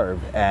they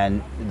carve,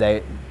 and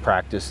they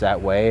practice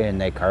that way,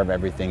 and they carve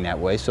everything that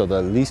way. So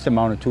the least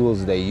amount of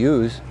tools they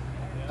use,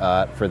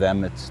 for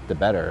them, it's the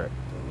better.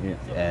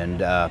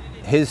 And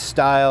his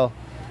style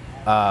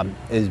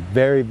is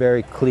very,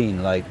 very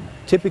clean. Like,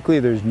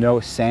 typically there's no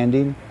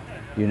sanding,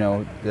 you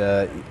know,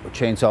 the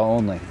chainsaw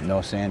only,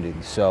 no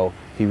sanding. So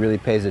he really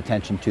pays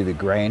attention to the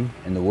grain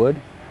in the wood,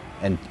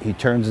 and he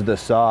turns the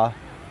saw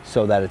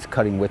so that it's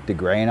cutting with the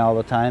grain all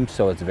the time,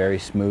 so it's very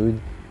smooth,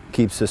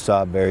 keeps the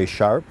saw very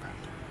sharp,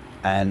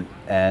 and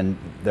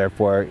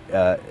therefore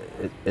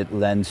it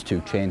lends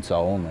to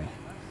chainsaw only.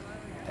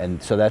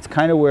 And so that's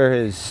kind of where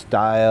his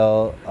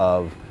style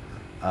of,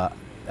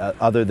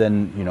 other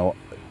than, you know,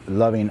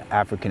 loving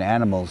African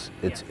animals,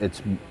 it's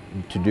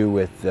to do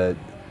with the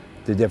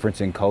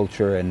difference in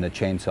culture and the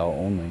chainsaw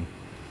only.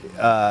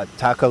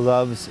 Taka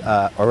loves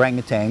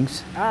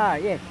orangutans.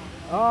 Yes.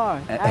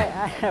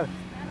 I have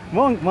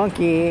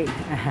monkey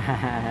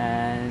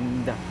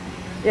and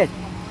yes,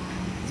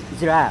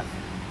 giraffe.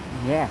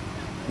 Yeah.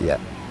 Yeah,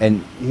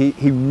 and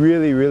he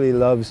really, really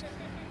loves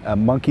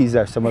monkeys.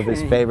 Are some of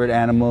his favorite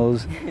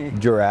animals.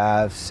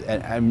 Giraffes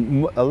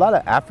and a lot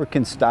of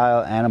African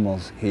style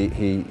animals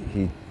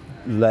he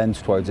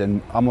lends towards,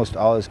 and almost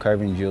all his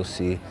carvings you'll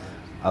see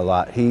a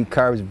lot. He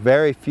carves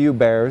very few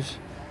bears,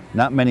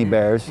 not many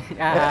bears.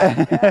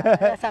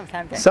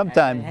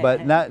 Sometimes,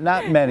 but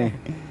not many.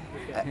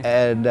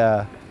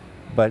 And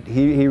but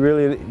he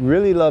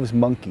really loves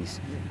monkeys.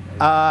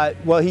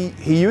 Well,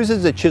 he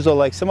uses a chisel.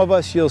 Like some of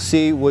us, you'll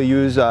see, will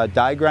use a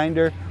die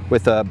grinder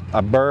with a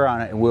burr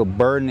on it, and we'll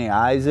burn the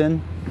eyes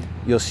in.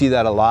 You'll see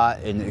that a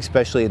lot, and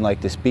especially in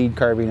like the speed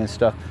carving and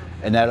stuff,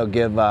 and that'll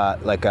give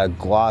like a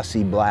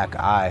glossy black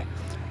eye.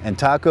 And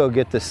Taco will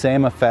get the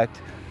same effect,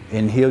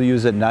 and he'll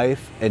use a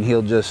knife, and he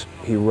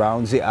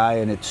rounds the eye,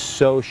 and it's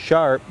so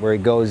sharp where he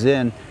goes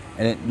in,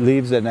 and it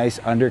leaves a nice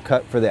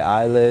undercut for the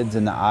eyelids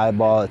and the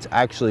eyeball. It's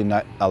actually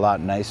not a lot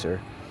nicer,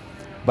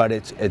 but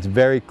it's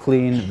very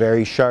clean,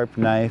 very sharp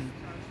knife,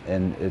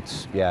 and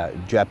it's, yeah,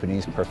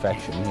 Japanese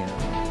perfection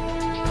here.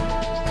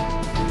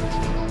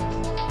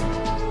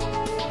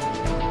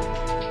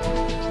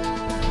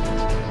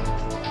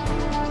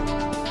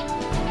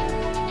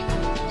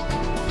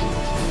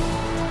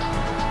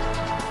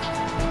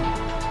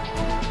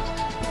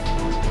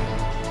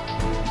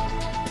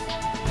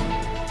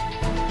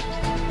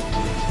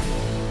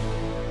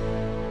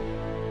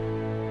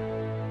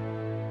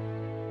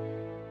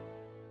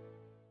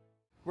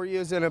 We're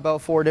using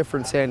about 4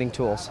 different sanding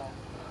tools.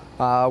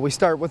 We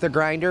start with a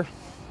grinder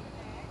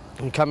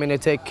and come in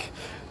to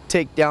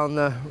take down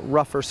the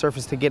rougher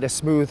surface to get a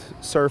smooth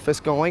surface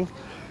going.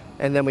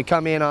 And then we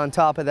come in on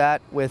top of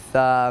that with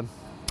a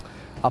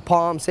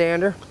palm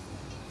sander,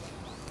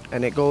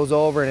 and it goes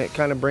over and it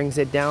kind of brings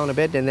it down a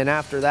bit. And then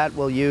after that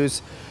we'll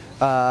use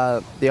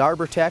the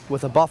Arbortech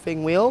with a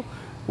buffing wheel,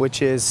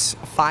 which is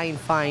fine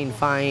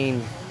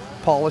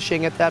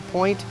polishing at that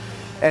point.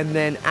 And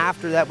then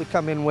after that we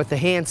come in with the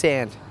hand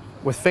sand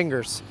with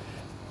fingers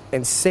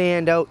and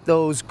sand out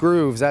those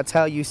grooves. That's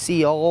how you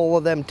see all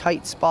of them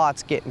tight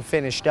spots getting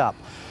finished up.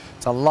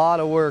 It's a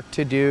lot of work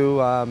to do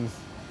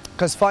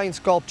because fine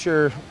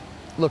sculpture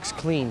looks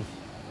clean.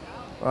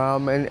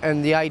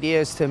 And the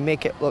idea is to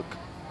make it look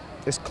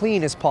as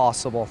clean as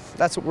possible.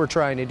 That's what we're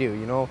trying to do,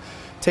 you know,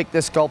 take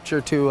this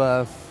sculpture to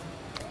a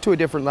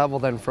different level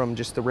than from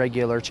just the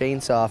regular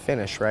chainsaw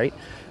finish, right?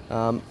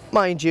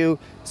 Mind you,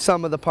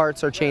 some of the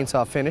parts are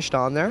chainsaw finished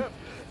on there,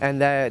 and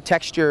the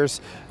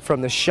textures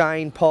from the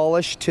shine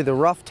polish to the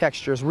rough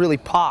textures really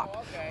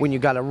pop when you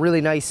got a really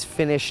nice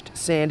finished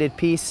sanded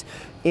piece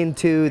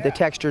into the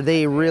texture.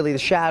 The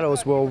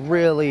shadows will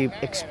really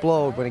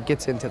explode when it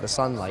gets into the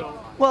sunlight.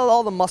 Well,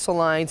 all the muscle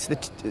lines,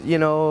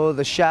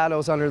 the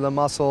shadows under the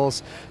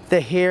muscles, the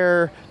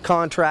hair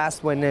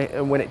contrast when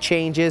it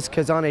changes,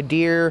 because on a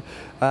deer,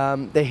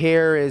 the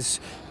hair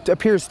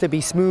appears to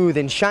be smooth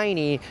and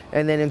shiny,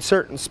 and then in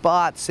certain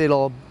spots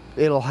it'll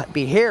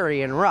be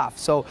hairy and rough.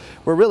 So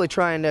we're really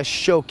trying to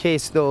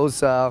showcase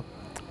those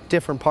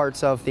different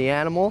parts of the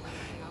animal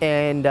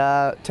and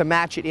to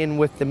match it in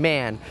with the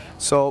man.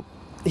 So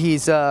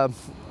he's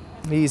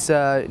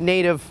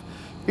native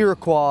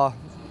Iroquois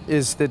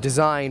is the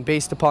design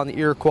based upon the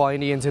Iroquois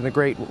Indians in the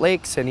Great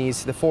Lakes, and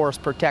he's the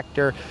forest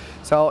protector.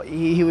 So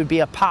he would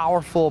be a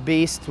powerful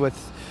beast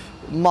with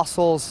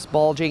muscles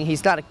bulging.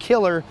 He's not a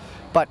killer,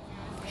 but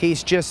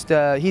he's just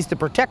he's the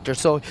protector.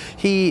 So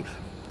he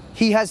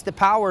has the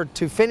power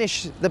to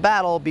finish the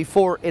battle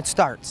before it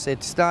starts.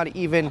 It's not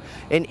even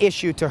an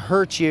issue to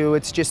hurt you,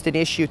 it's just an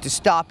issue to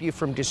stop you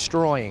from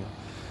destroying,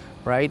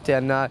 right?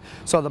 And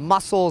so the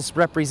muscles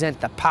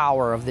represent the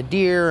power of the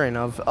deer and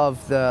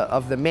of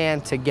the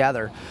man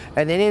together.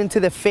 And then into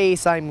the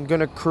face, I'm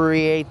gonna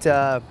create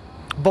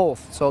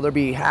both. So there'll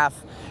be half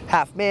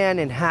man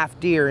and half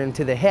deer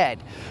into the head,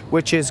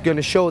 which is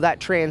gonna show that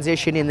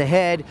transition in the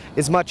head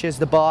as much as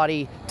the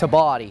body to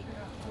body.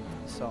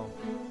 So.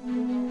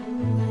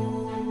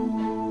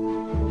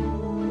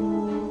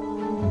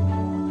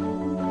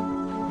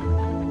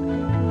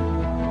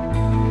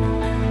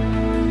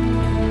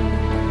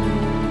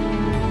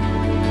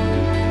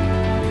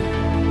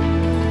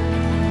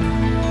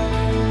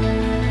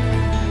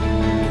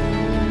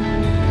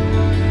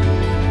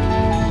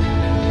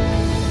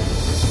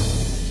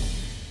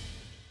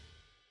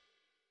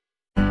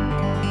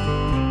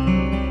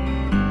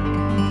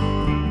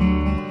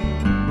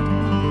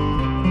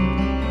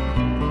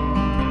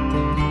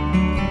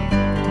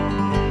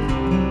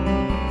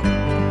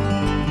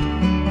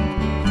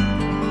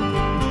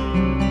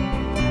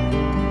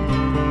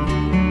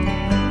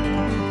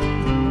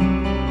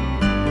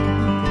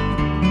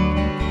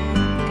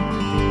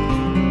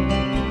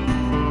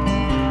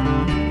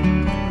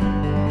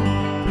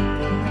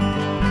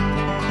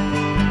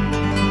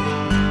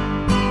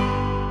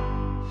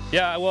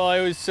 Yeah, well,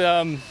 I was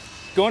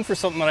going for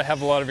something that I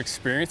have a lot of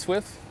experience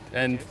with,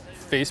 and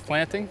face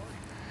planting.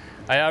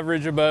 I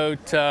average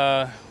about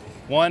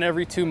 1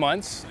 every 2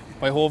 months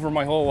over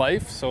my whole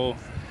life. So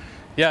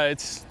yeah,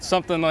 it's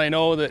something I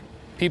know that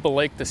people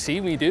like to see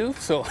me do.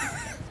 So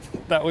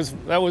that was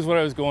what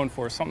I was going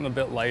for, something a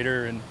bit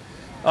lighter. And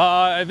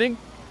I think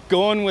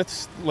going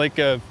with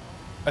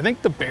I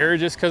think the bear,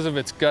 just because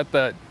it's got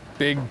that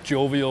big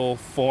jovial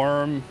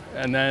form,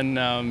 and then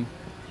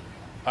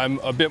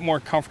I'm a bit more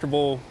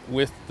comfortable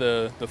with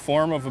the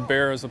form of a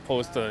bear as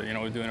opposed to,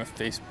 doing a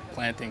face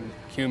planting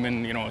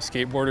human, a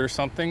skateboarder or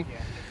something.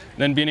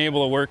 Then being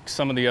able to work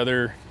some of the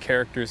other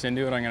characters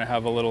into it. I'm gonna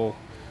have a little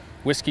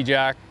whiskey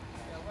jack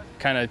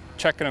kind of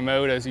checking him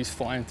out as he's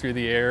flying through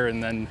the air,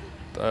 and then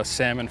a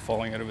salmon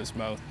falling out of his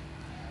mouth.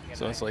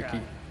 So it's like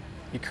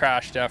he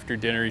crashed after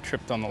dinner, he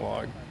tripped on the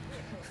log.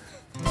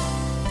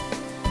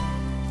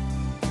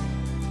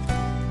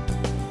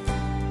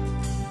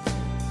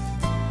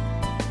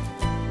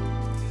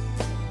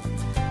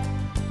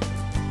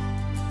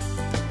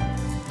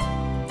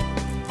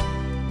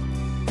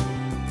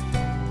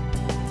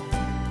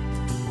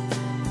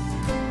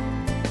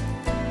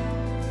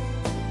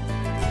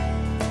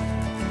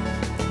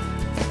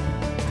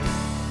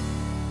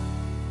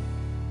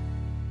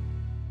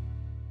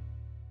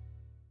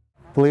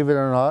 Believe it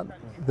or not,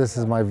 this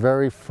is my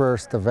very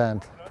first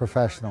event,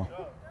 professional.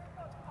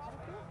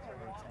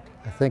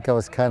 I think I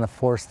was kind of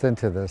forced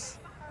into this.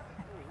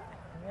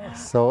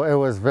 So it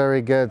was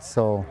very good,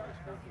 so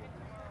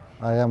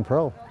I am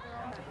pro.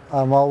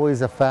 I'm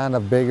always a fan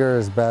of bigger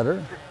is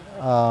better.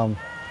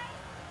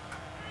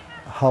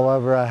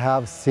 However, I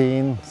have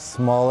seen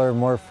smaller,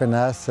 more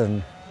finesse,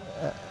 and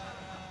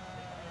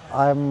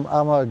I'm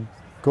a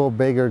go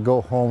big or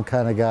go home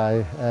kind of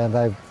guy, and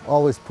I've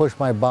always pushed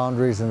my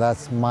boundaries, and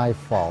that's my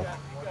fault.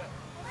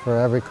 For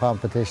every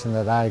competition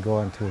that I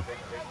go into,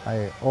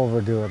 I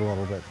overdo it a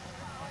little bit.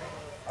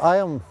 I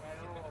am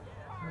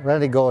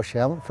Randy Goshi.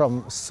 I'm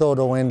from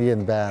Soto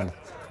Indian Band.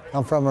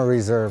 I'm from a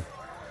reserve.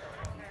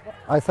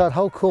 I thought,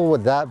 how cool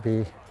would that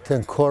be to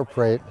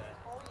incorporate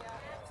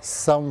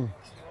some,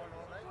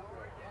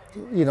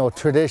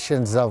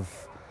 traditions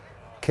of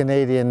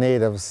Canadian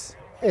natives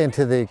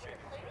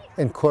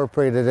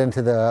incorporated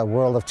into the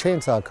world of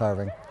chainsaw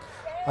carving.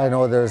 I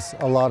know there's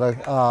a lot of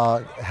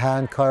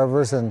hand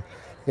carvers, and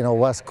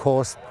West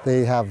Coast,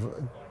 they have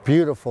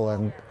beautiful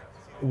and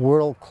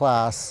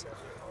world-class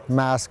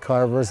mass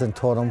carvers and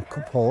totem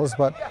poles,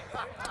 but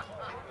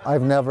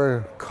I've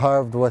never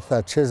carved with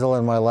a chisel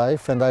in my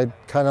life, and I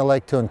kind of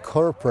like to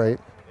incorporate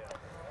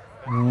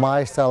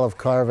my style of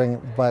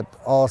carving, but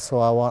also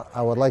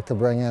I would like to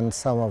bring in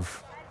some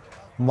of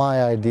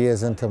my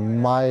ideas into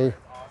my,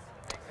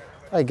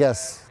 I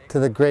guess, to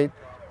the great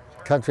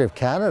country of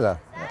Canada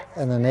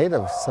and the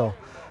natives. So,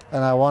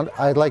 and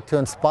I'd like to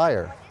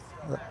inspire.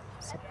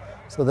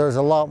 So there's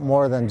a lot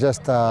more than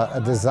just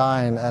a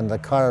design and a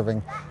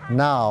carving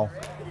now,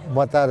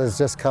 but that has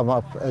just come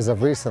up as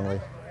of recently.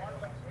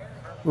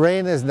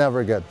 Rain is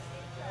never good.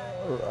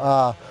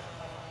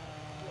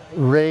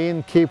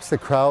 Rain keeps the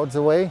crowds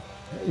away.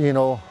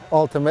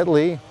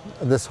 Ultimately,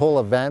 this whole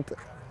event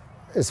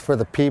is for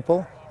the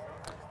people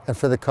and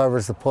for the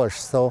carvers to push.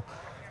 So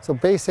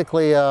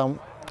basically,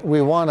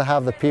 we want to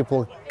have the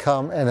people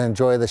come and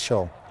enjoy the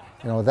show.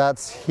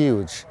 That's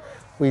huge.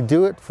 We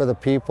do it for the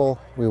people.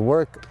 We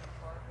work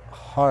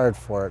hard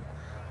for it.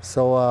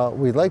 So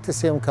we'd like to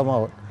see them come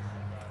out.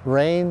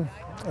 Rain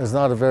is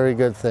not a very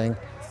good thing.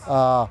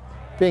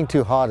 Being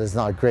too hot is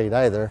not great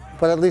either,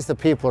 but at least the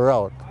people are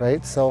out,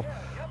 right? So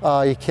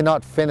you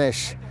cannot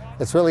finish.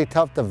 It's really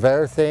tough to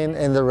varathane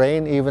in the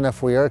rain, even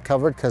if we are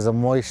covered, because the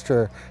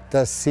moisture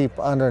does seep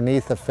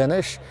underneath the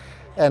finish.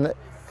 And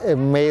it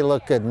may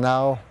look good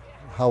now,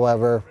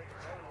 however,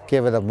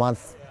 give it a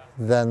month,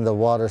 then the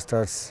water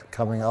starts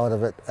coming out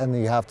of it, and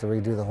you have to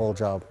redo the whole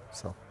job,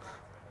 so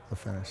the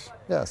finish,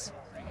 yes.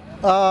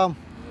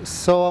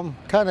 So I'm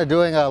kind of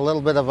doing a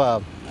little bit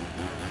of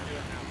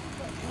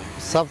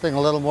something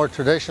a little more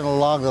traditional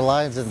along the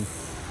lines in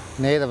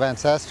native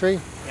ancestry,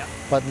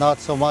 but not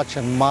so much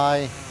in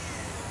my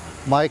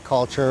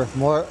culture,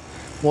 more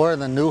in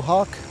the New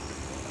Hawk.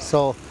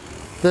 So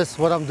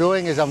what I'm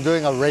doing is I'm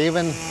doing the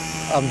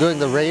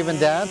raven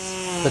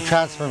dance, the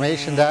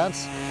transformation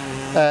dance,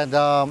 and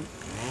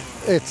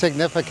it's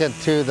significant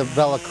to the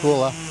Bella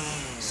Coola.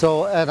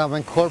 So, and I'm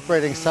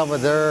incorporating some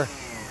of their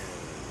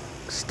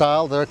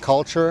style, their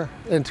culture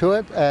into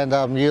it, and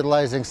I'm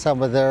utilizing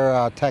some of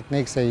their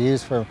techniques they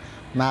use for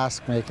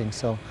mask making.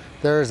 So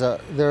there's a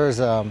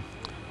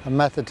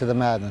method to the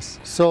madness.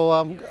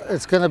 So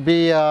it's going to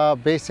be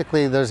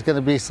basically, there's going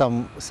to be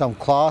some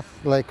cloth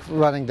like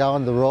running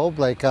down the robe,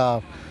 like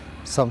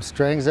some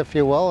strings, if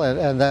you will,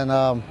 and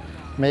then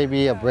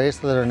maybe a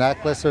bracelet or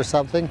necklace or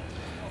something.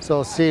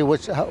 So see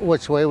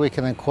which way we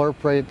can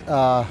incorporate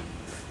it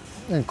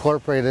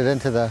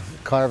into the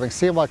carving.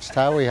 See how much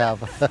time we have.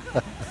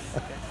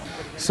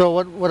 So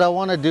what I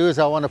want to do is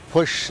I want to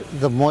push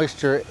the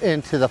moisture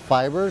into the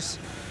fibers,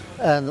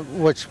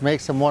 and which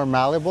makes them more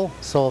malleable.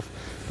 So if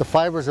the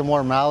fibers are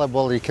more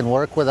malleable, you can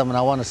work with them, and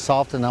I want to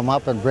soften them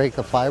up and break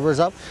the fibers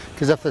up,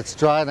 because if it's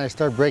dry and I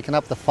start breaking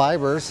up the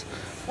fibers,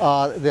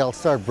 they'll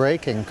start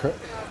breaking.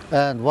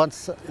 And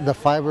once the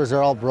fibers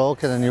are all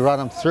broken and you run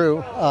them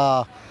through,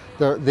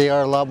 they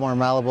are a lot more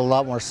malleable, a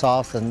lot more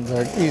soft, and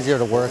they're easier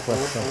to work with.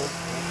 So.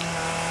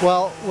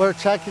 Well, we're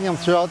checking them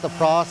throughout the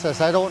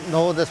process. I don't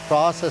know this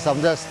process. I'm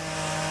just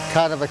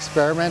kind of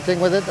experimenting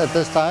with it at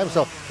this time.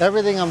 So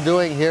everything I'm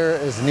doing here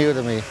is new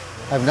to me.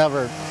 I've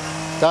never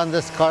done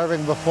this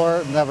carving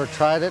before, never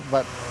tried it,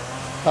 but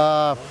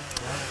I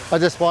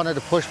just wanted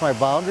to push my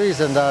boundaries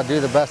and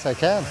do the best I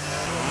can.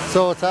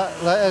 So it's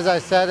as I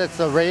said, it's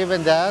a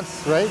raven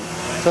dance, right?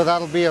 So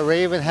that'll be a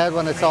raven head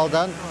when it's all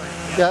done.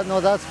 Yeah, no,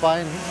 that's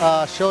fine.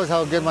 Shows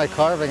how good my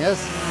carving is.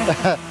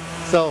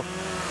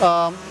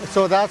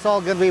 So that's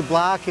all going to be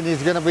black, and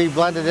he's going to be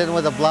blended in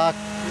with a black.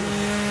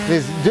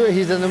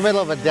 He's in the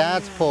middle of a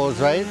dance pose,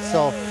 right?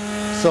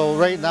 So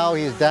right now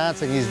he's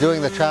dancing. He's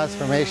doing the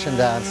transformation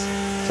dance.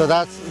 So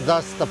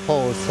that's the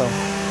pose. So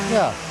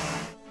yeah.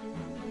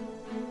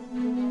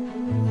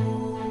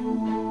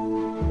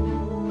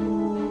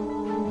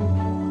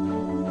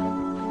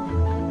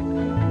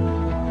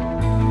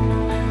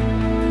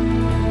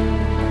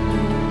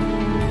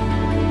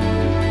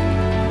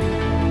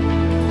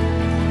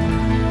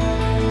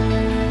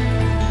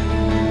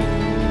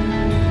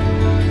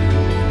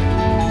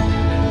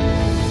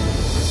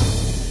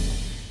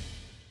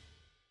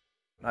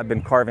 I've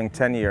been carving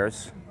 10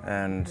 years,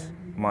 and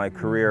my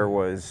career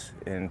was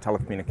in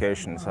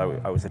telecommunications.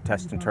 I was a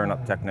test and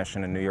turn-up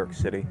technician in New York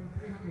City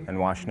and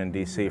Washington,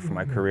 D.C. for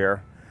my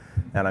career.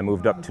 And I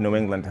moved up to New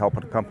England to help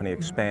a company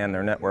expand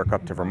their network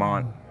up to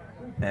Vermont.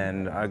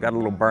 And I got a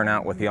little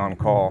burnout with the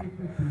on-call.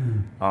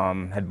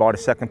 Had bought a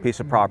second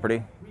piece of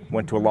property,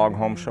 went to a log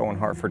home show in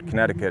Hartford,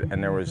 Connecticut,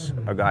 and there was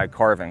a guy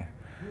carving.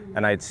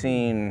 And I'd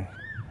seen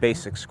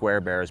basic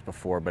square bears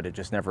before, but it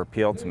just never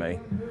appealed to me.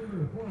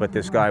 But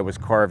this guy was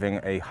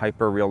carving a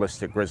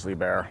hyper-realistic grizzly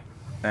bear,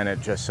 and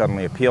it just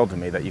suddenly appealed to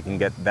me that you can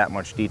get that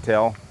much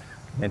detail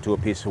into a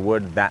piece of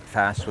wood that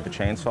fast with a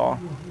chainsaw.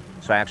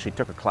 So I actually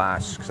took a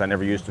class because I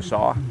never used a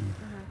saw.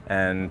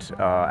 And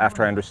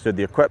after I understood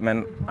the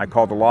equipment, I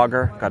called a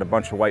logger, got a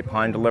bunch of white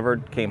pine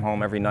delivered, came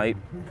home every night,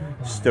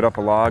 stood up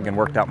a log, and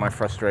worked out my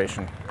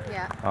frustration.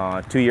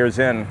 Yeah. 2 years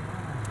in,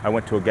 I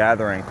went to a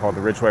gathering called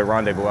the Ridgeway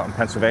Rendezvous out in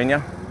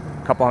Pennsylvania.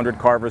 A couple hundred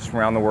carvers from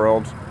around the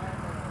world.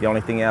 The only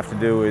thing you have to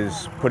do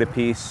is put a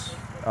piece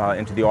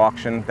into the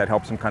auction that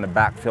helps them kind of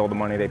backfill the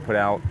money they put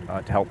out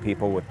to help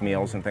people with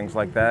meals and things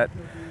like that.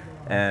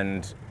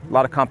 And a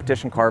lot of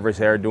competition carvers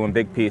there doing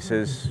big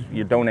pieces.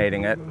 You're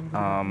donating it.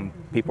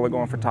 People are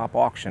going for top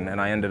auction, and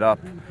I ended up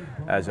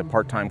as a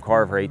part-time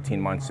carver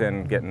 18 months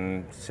in,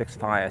 getting 6th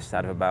highest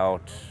out of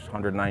about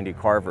 190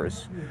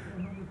 carvers.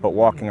 But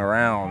walking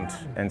around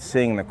and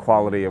seeing the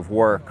quality of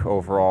work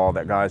overall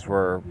that guys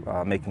were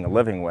making a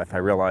living with, I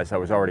realized I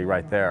was already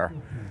right there.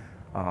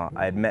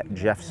 I had met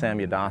Jeff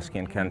Samudowski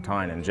and Ken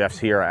Tyne, and Jeff's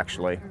here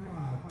actually.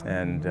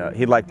 And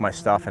he liked my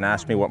stuff and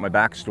asked me what my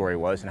backstory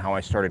was and how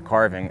I started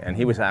carving. And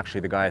he was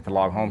actually the guy at the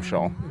Log Home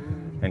Show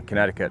in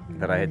Connecticut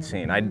that I had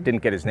seen. I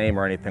didn't get his name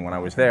or anything when I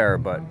was there,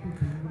 but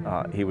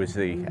he was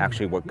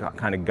actually what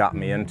kind of got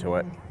me into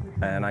it.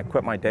 And I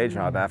quit my day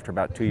job after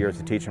about 2 years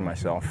of teaching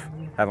myself.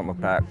 Haven't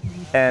looked back.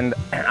 And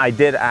I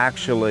did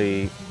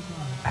actually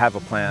have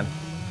a plan.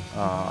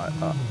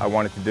 I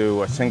wanted to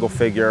do a single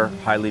figure,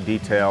 highly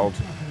detailed,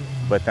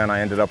 but then I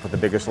ended up with the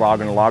biggest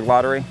log in the log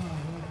lottery,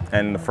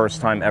 and the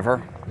first time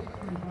ever.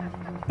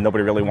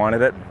 Nobody really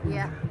wanted it.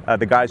 Yeah.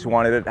 The guys who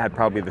wanted it had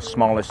probably the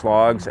smallest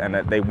logs, and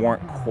that they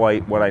weren't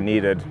quite what I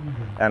needed,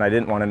 and I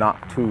didn't want to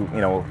knock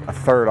a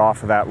third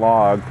off of that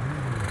log.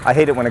 I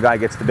hate it when a guy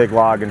gets the big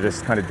log and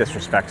just kind of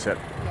disrespects it.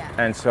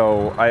 And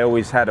so I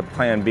always had a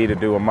plan B to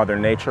do a Mother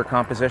Nature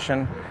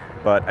composition,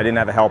 but I didn't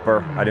have a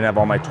helper. I didn't have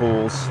all my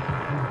tools.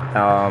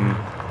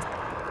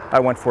 I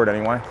went for it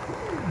anyway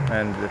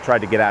and tried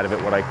to get out of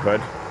it what I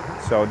could.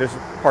 So there's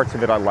parts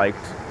of it I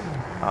liked,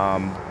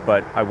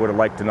 but I would have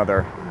liked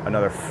another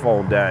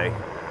full day.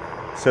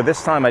 So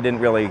this time I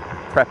didn't really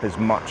prep as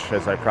much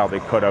as I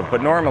probably could have,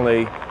 but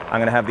normally I'm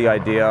going to have the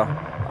idea.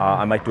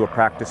 I might do a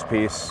practice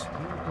piece,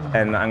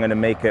 and I'm going to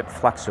make it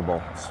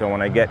flexible. So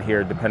when I get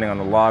here, depending on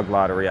the log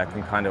lottery, I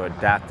can kind of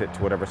adapt it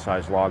to whatever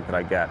size log that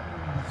I get.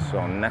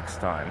 So next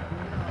time,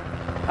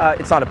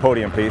 it's not a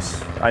podium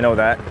piece. I know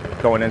that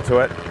going into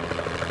it.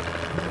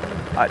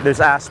 There's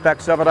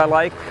aspects of it I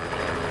like,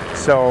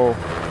 so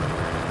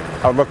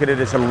I'll look at it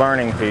as a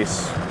learning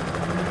piece.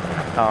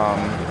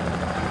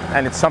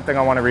 And it's something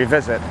I want to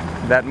revisit.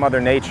 That Mother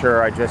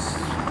Nature,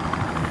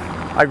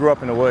 I grew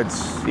up in the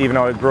woods. Even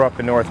though I grew up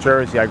in North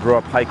Jersey, I grew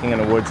up hiking in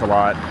the woods a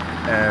lot.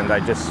 And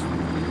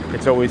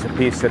it's always a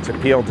piece that's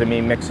appealed to me,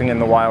 mixing in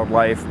the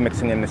wildlife,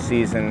 mixing in the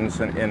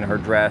seasons and in her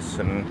dress.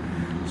 And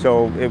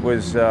so it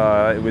was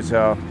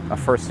a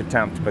first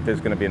attempt, but there's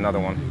going to be another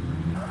one.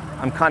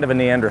 I'm kind of a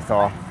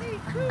Neanderthal.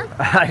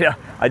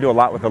 I do a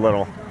lot with a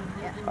little.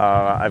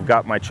 I've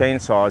got my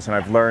chainsaws, and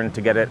I've learned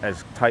to get it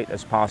as tight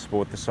as possible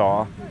with the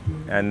saw,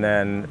 and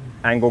then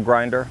angle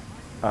grinder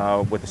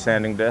with a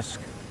sanding disc,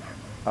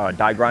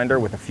 die grinder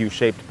with a few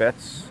shaped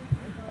bits,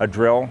 a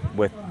drill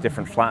with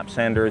different flap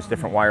sanders,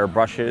 different wire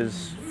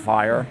brushes,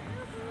 fire.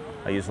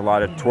 I use a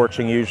lot of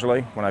torching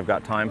usually when I've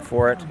got time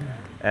for it,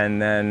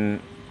 and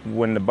then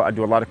I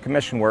do a lot of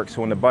commission work,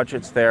 so when the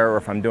budget's there, or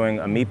if I'm doing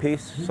a me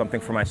piece,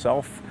 something for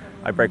myself,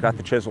 I break out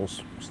the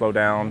chisels, slow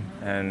down,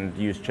 and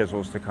use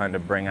chisels to kind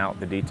of bring out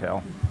the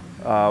detail.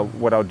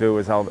 What I'll do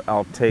is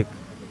I'll take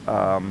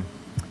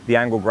the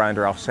angle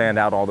grinder, I'll sand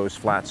out all those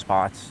flat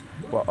spots.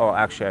 Well,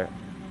 actually,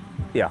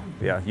 yeah,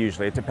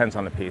 usually. It depends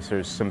on the piece.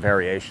 There's some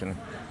variation.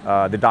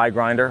 The die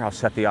grinder, I'll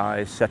set the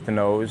eyes, set the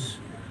nose.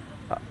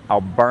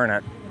 I'll burn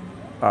it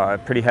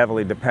pretty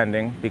heavily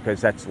depending, because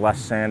that's less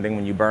sanding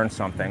when you burn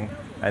something.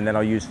 And then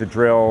I'll use the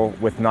drill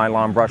with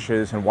nylon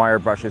brushes and wire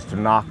brushes to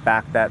knock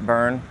back that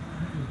burn.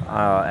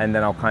 And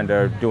then I'll kind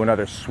of do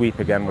another sweep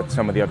again with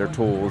some of the other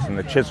tools, and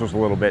the chisels a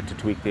little bit to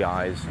tweak the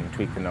eyes and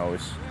tweak the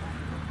nose.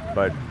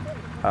 But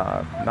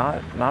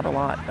not a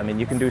lot. I mean,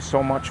 you can do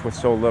so much with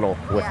so little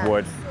with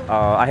wood.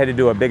 I had to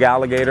do a big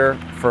alligator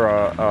for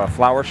a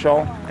flower show,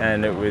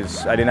 and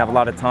I didn't have a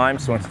lot of time,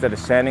 so instead of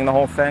sanding the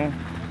whole thing,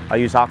 I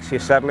used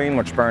oxyacetylene,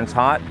 which burns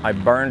hot. I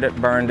burned it,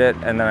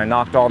 and then I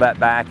knocked all that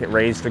back. It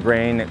raised the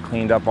grain, it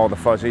cleaned up all the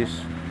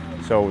fuzzies,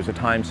 so it was a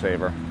time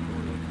saver.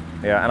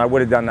 Yeah, and I would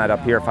have done that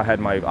up here if I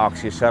had my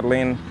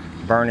oxyacetylene,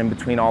 burn in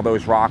between all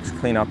those rocks,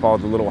 clean up all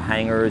the little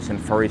hangers and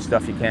furry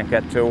stuff you can't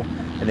get to.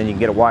 and then you can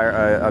get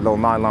a little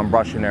nylon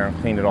brush in there and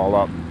clean it all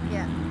up.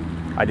 Yeah.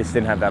 I just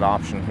didn't have that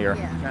option here.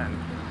 Yeah.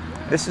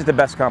 This is the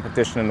best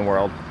competition in the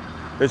world.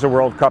 There's a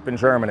World Cup in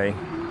Germany,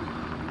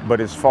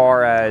 but as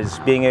far as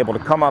being able to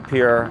come up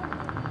here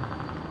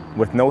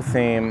with no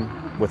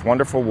theme, with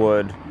wonderful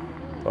wood,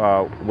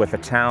 with a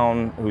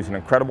town who's an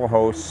incredible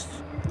host,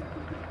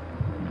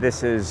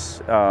 this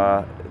is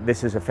a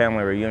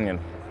family reunion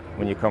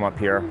when you come up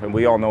here. And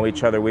we all know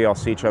each other, we all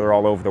see each other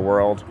all over the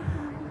world.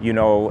 You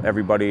know,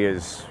 everybody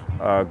is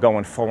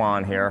going full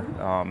on here.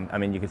 I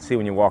mean, you can see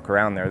when you walk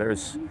around there,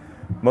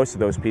 most of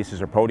those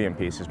pieces are podium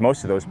pieces.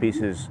 Most of those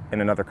pieces in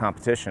another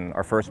competition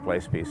are first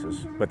place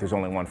pieces, but there's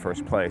only one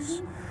first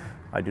place.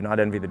 I do not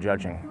envy the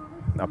judging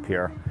up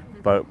here,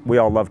 but we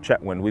all love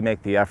Chetwynd. We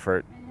make the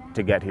effort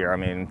to get here. I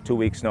mean, 2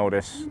 weeks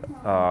notice,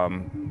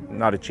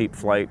 not a cheap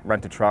flight,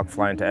 rent a truck,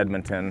 fly into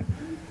Edmonton.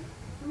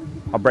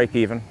 I'll break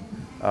even,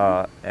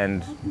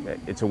 and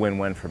it's a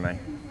win-win for me.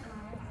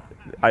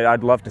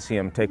 I'd love to see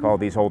him take all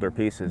these older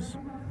pieces,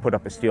 put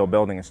up a steel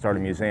building and start a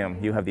museum.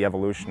 You have the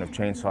evolution of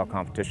chainsaw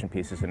competition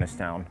pieces in this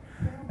town,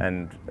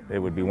 and it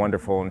would be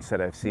wonderful,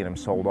 instead of seeing them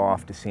sold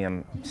off, to see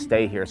them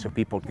stay here so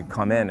people could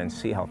come in and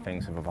see how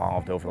things have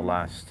evolved over the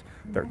last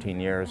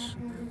 13 years.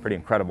 Pretty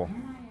incredible.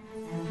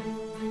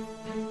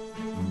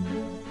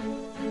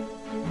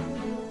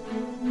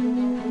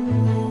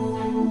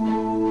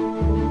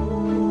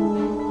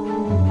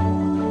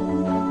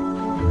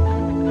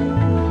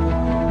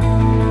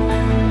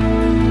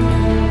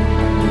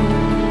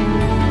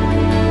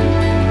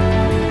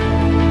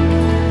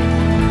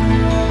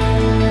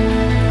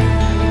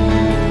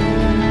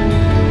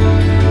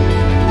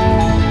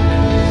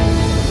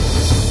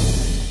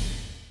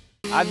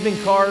 I've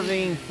been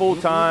carving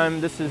full-time.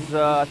 This is,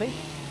 I think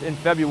in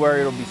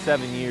February it'll be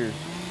 7 years.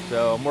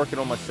 So I'm working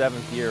on my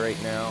 7th year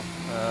right now.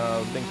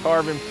 I've been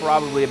carving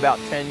probably about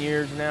 10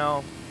 years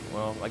now.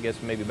 Well, I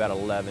guess maybe about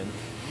 11.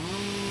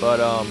 But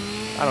I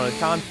don't know,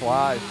 time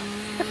flies.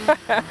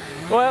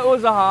 Well, it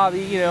was a hobby,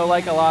 you know,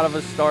 like a lot of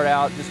us start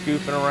out just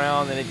goofing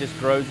around and it just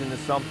grows into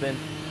something.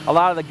 A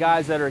lot of the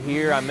guys that are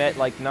here I met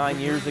like 9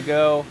 years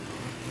ago.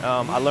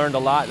 I learned a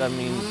lot. I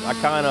mean, I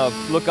kind of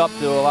look up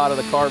to a lot of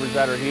the carvers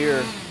that are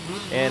here.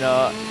 And,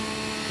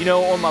 you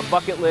know, on my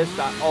bucket list,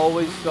 I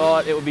always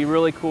thought it would be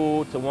really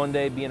cool to one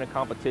day be in a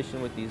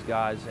competition with these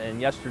guys.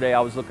 And yesterday I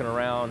was looking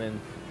around and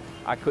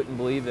I couldn't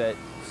believe that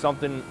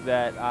something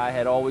that I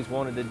had always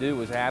wanted to do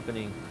was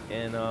happening.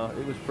 And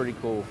it was pretty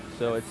cool.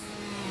 So it's,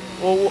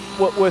 well,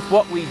 with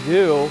what we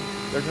do,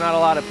 there's not a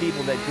lot of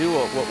people that do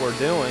what we're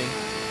doing.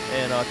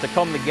 And to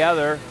come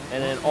together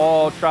and then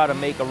all try to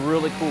make a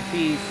really cool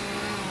piece,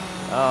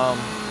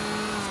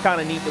 it's kind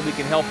of neat that we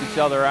can help each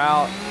other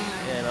out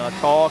and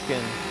talk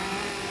and,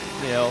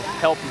 you know,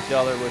 help each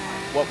other with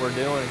what we're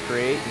doing and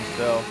creating.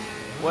 So,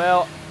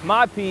 well,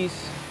 my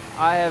piece,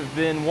 I have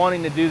been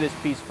wanting to do this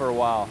piece for a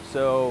while.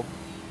 So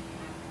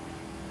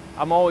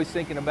I'm always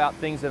thinking about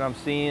things that I'm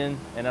seeing,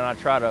 and then I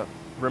try to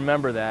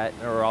remember that,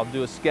 or I'll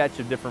do a sketch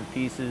of different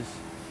pieces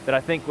that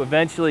I think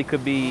eventually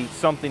could be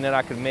something that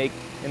I could make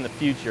in the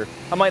future.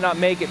 I might not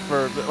make it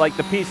for, like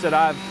the piece that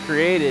I've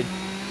created,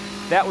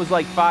 that was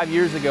like 5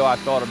 years ago I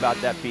thought about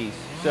that piece.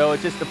 So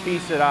it's just a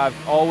piece that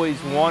I've always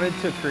wanted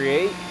to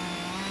create,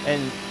 and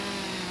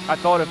I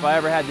thought if I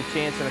ever had the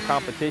chance in a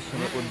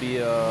competition, it would be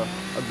a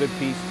good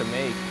piece to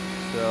make.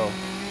 So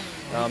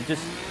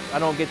I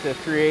don't get to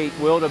create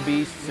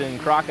wildebeests and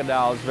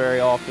crocodiles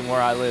very often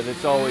where I live.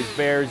 It's always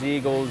bears,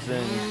 eagles,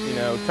 and, you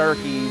know,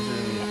 turkeys,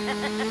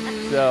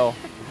 and so,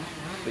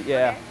 but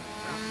yeah.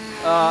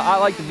 I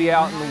like to be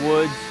out in the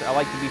woods. I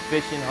like to be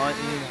fishing,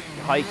 hunting,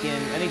 hiking.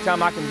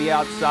 Anytime I can be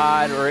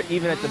outside or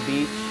even at the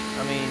beach,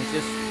 I mean,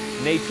 just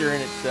nature in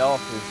itself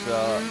is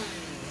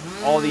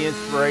all the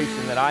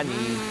inspiration that I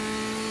need.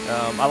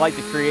 I like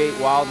to create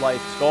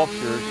wildlife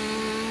sculptures,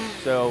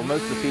 so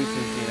most of the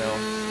pieces, you know,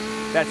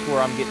 that's where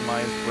I'm getting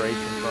my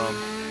inspiration from.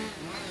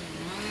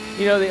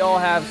 You know, they all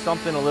have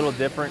something a little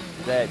different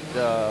that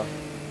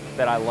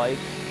that I like.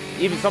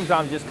 Even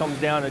sometimes it just comes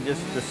down to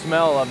just the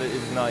smell of it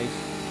is nice,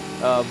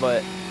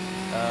 but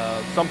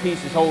some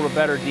pieces hold a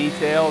better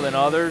detail than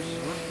others.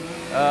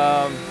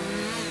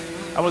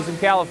 I was in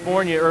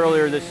California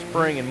earlier this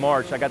spring in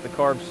March. I got to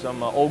carve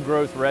some old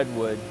growth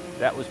redwood.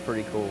 That was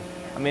pretty cool.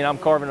 I mean, I'm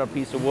carving a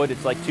piece of wood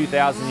that's like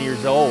 2,000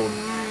 years old.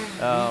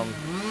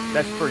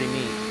 That's pretty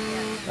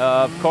neat.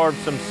 I've carved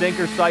some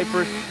sinker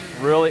cypress,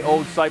 really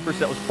old cypress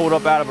that was pulled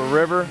up out of a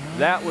river.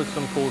 That was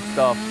some cool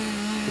stuff.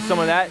 Some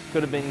of that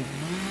could have been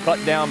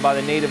cut down by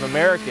the Native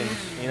Americans.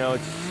 You know,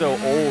 it's so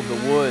old, the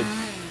wood.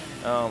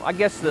 I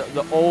guess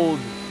the old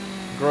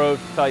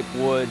growth type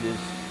wood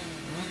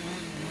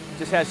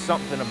just has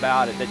something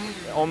about it that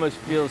almost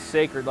feels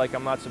sacred, like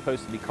I'm not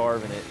supposed to be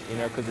carving it, you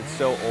know, because it's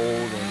so old,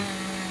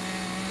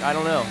 and I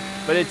don't know.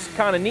 But it's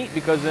kind of neat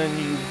because then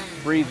you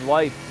breathe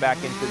life back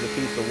into the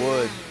piece of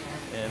wood,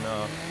 and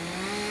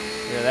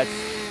you know, that's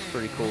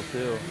pretty cool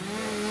too.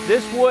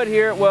 This wood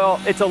here, well,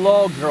 it's a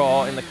log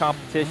draw in the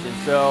competition,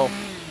 so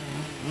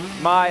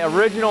my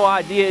original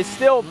idea is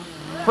still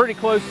pretty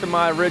close to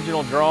my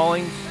original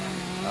drawings.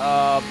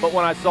 But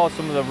when I saw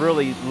some of the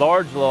really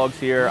large logs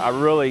here, I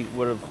really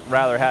would have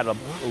rather had a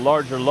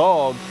larger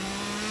log.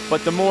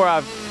 But the more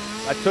I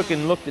took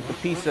and looked at the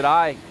piece that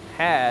I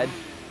had,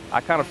 I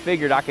kind of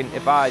figured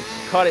if I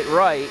cut it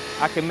right,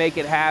 I can make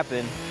it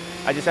happen.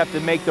 I just have to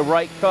make the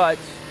right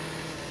cuts.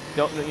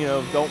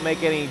 Don't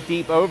make any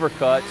deep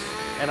overcuts.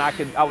 And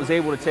I was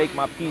able to take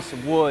my piece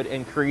of wood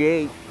and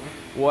create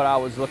what I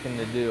was looking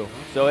to do.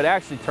 So it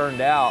actually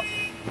turned out.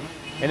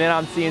 And then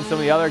I'm seeing some of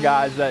the other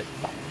guys that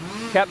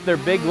kept their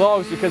big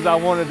logs because I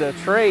wanted to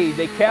trade.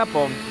 They kept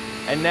them,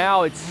 and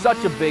now it's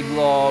such a big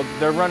log,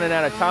 they're running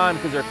out of time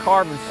because they're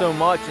carving so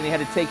much and they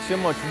had to take so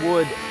much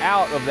wood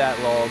out of that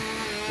log.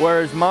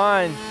 Whereas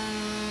mine,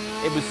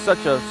 it was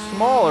such a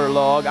smaller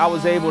log, I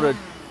was able to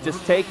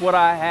just take what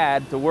I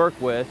had to work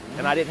with,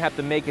 and I didn't have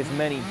to make as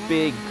many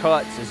big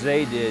cuts as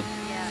they did.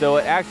 So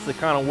it actually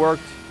kind of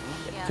worked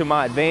to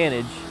my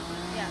advantage.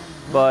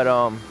 But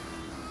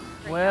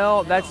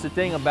well, that's the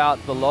thing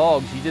about the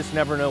logs, you just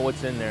never know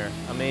what's in there.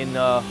 I mean,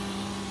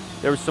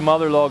 there were some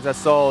other logs I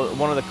saw,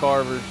 one of the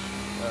carvers,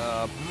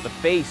 the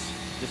face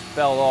just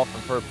fell off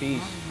from her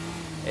piece.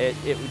 It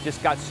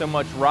just got so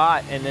much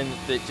rot, and then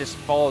it just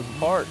falls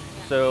apart.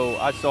 So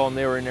I saw them,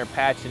 they were in there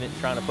patching it,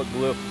 trying to put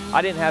glue.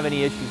 I didn't have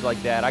any issues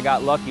like that. I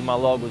got lucky, my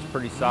log was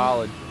pretty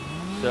solid.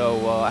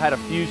 So I had a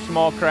few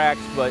small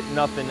cracks, but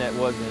nothing that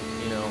wasn't,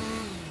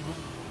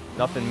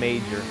 nothing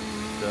major.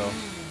 So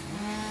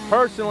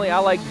personally, I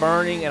like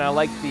burning, and I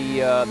like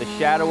the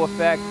shadow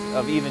effect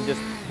of even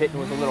just hitting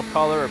with a little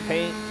color or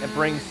paint. It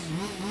brings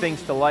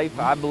things to life,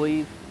 I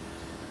believe.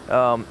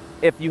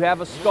 If you have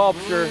a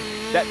sculpture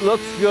that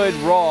looks good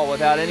raw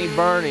without any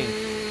burning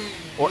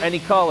or any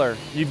color,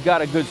 you've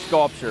got a good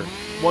sculpture.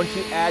 Once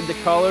you add the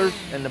colors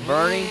and the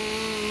burning,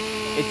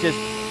 it just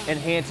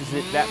enhances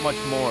it that much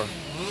more.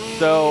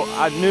 So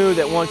I knew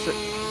that once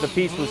the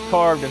piece was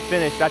carved and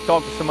finished, I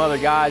talked to some other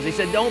guys. They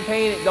said, don't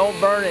paint it, don't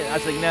burn it. I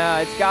said, nah,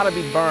 it's gotta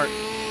be burnt.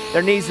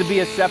 There needs to be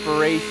a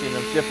separation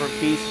of different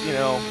pieces,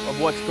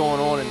 of what's going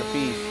on in the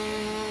piece.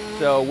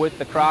 So with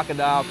the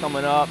crocodile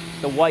coming up,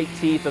 the white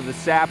teeth of the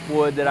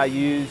sapwood that I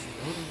used,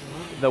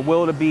 the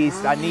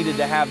wildebeest, I needed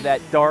to have that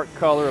dark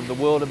color of the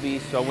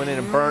wildebeest, so I went in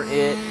and burnt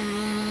it.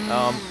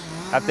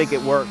 I think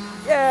it worked.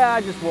 Yeah, I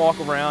just walk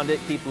around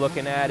it, keep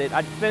looking at it.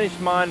 I finished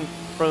mine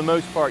for the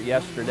most part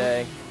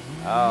yesterday.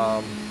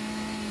 I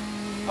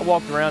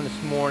walked around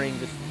this morning,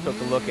 just took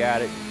a look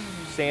at it,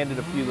 sanded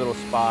a few little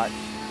spots,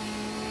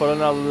 put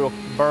another little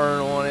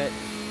burn on it.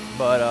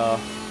 But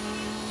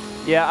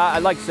yeah,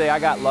 I'd like to say I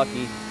got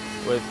lucky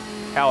with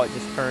how it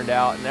just turned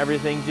out, and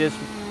everything just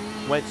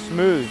went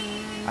smooth.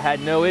 I had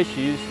no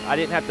issues. I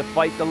didn't have to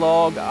fight the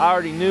log. I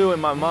already knew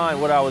in my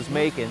mind what I was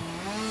making,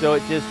 so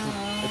it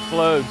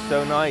flowed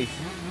so nice,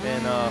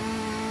 and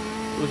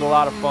it was a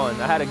lot of fun.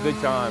 I had a good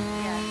time.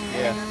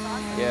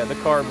 Yeah, the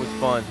carve was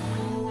fun.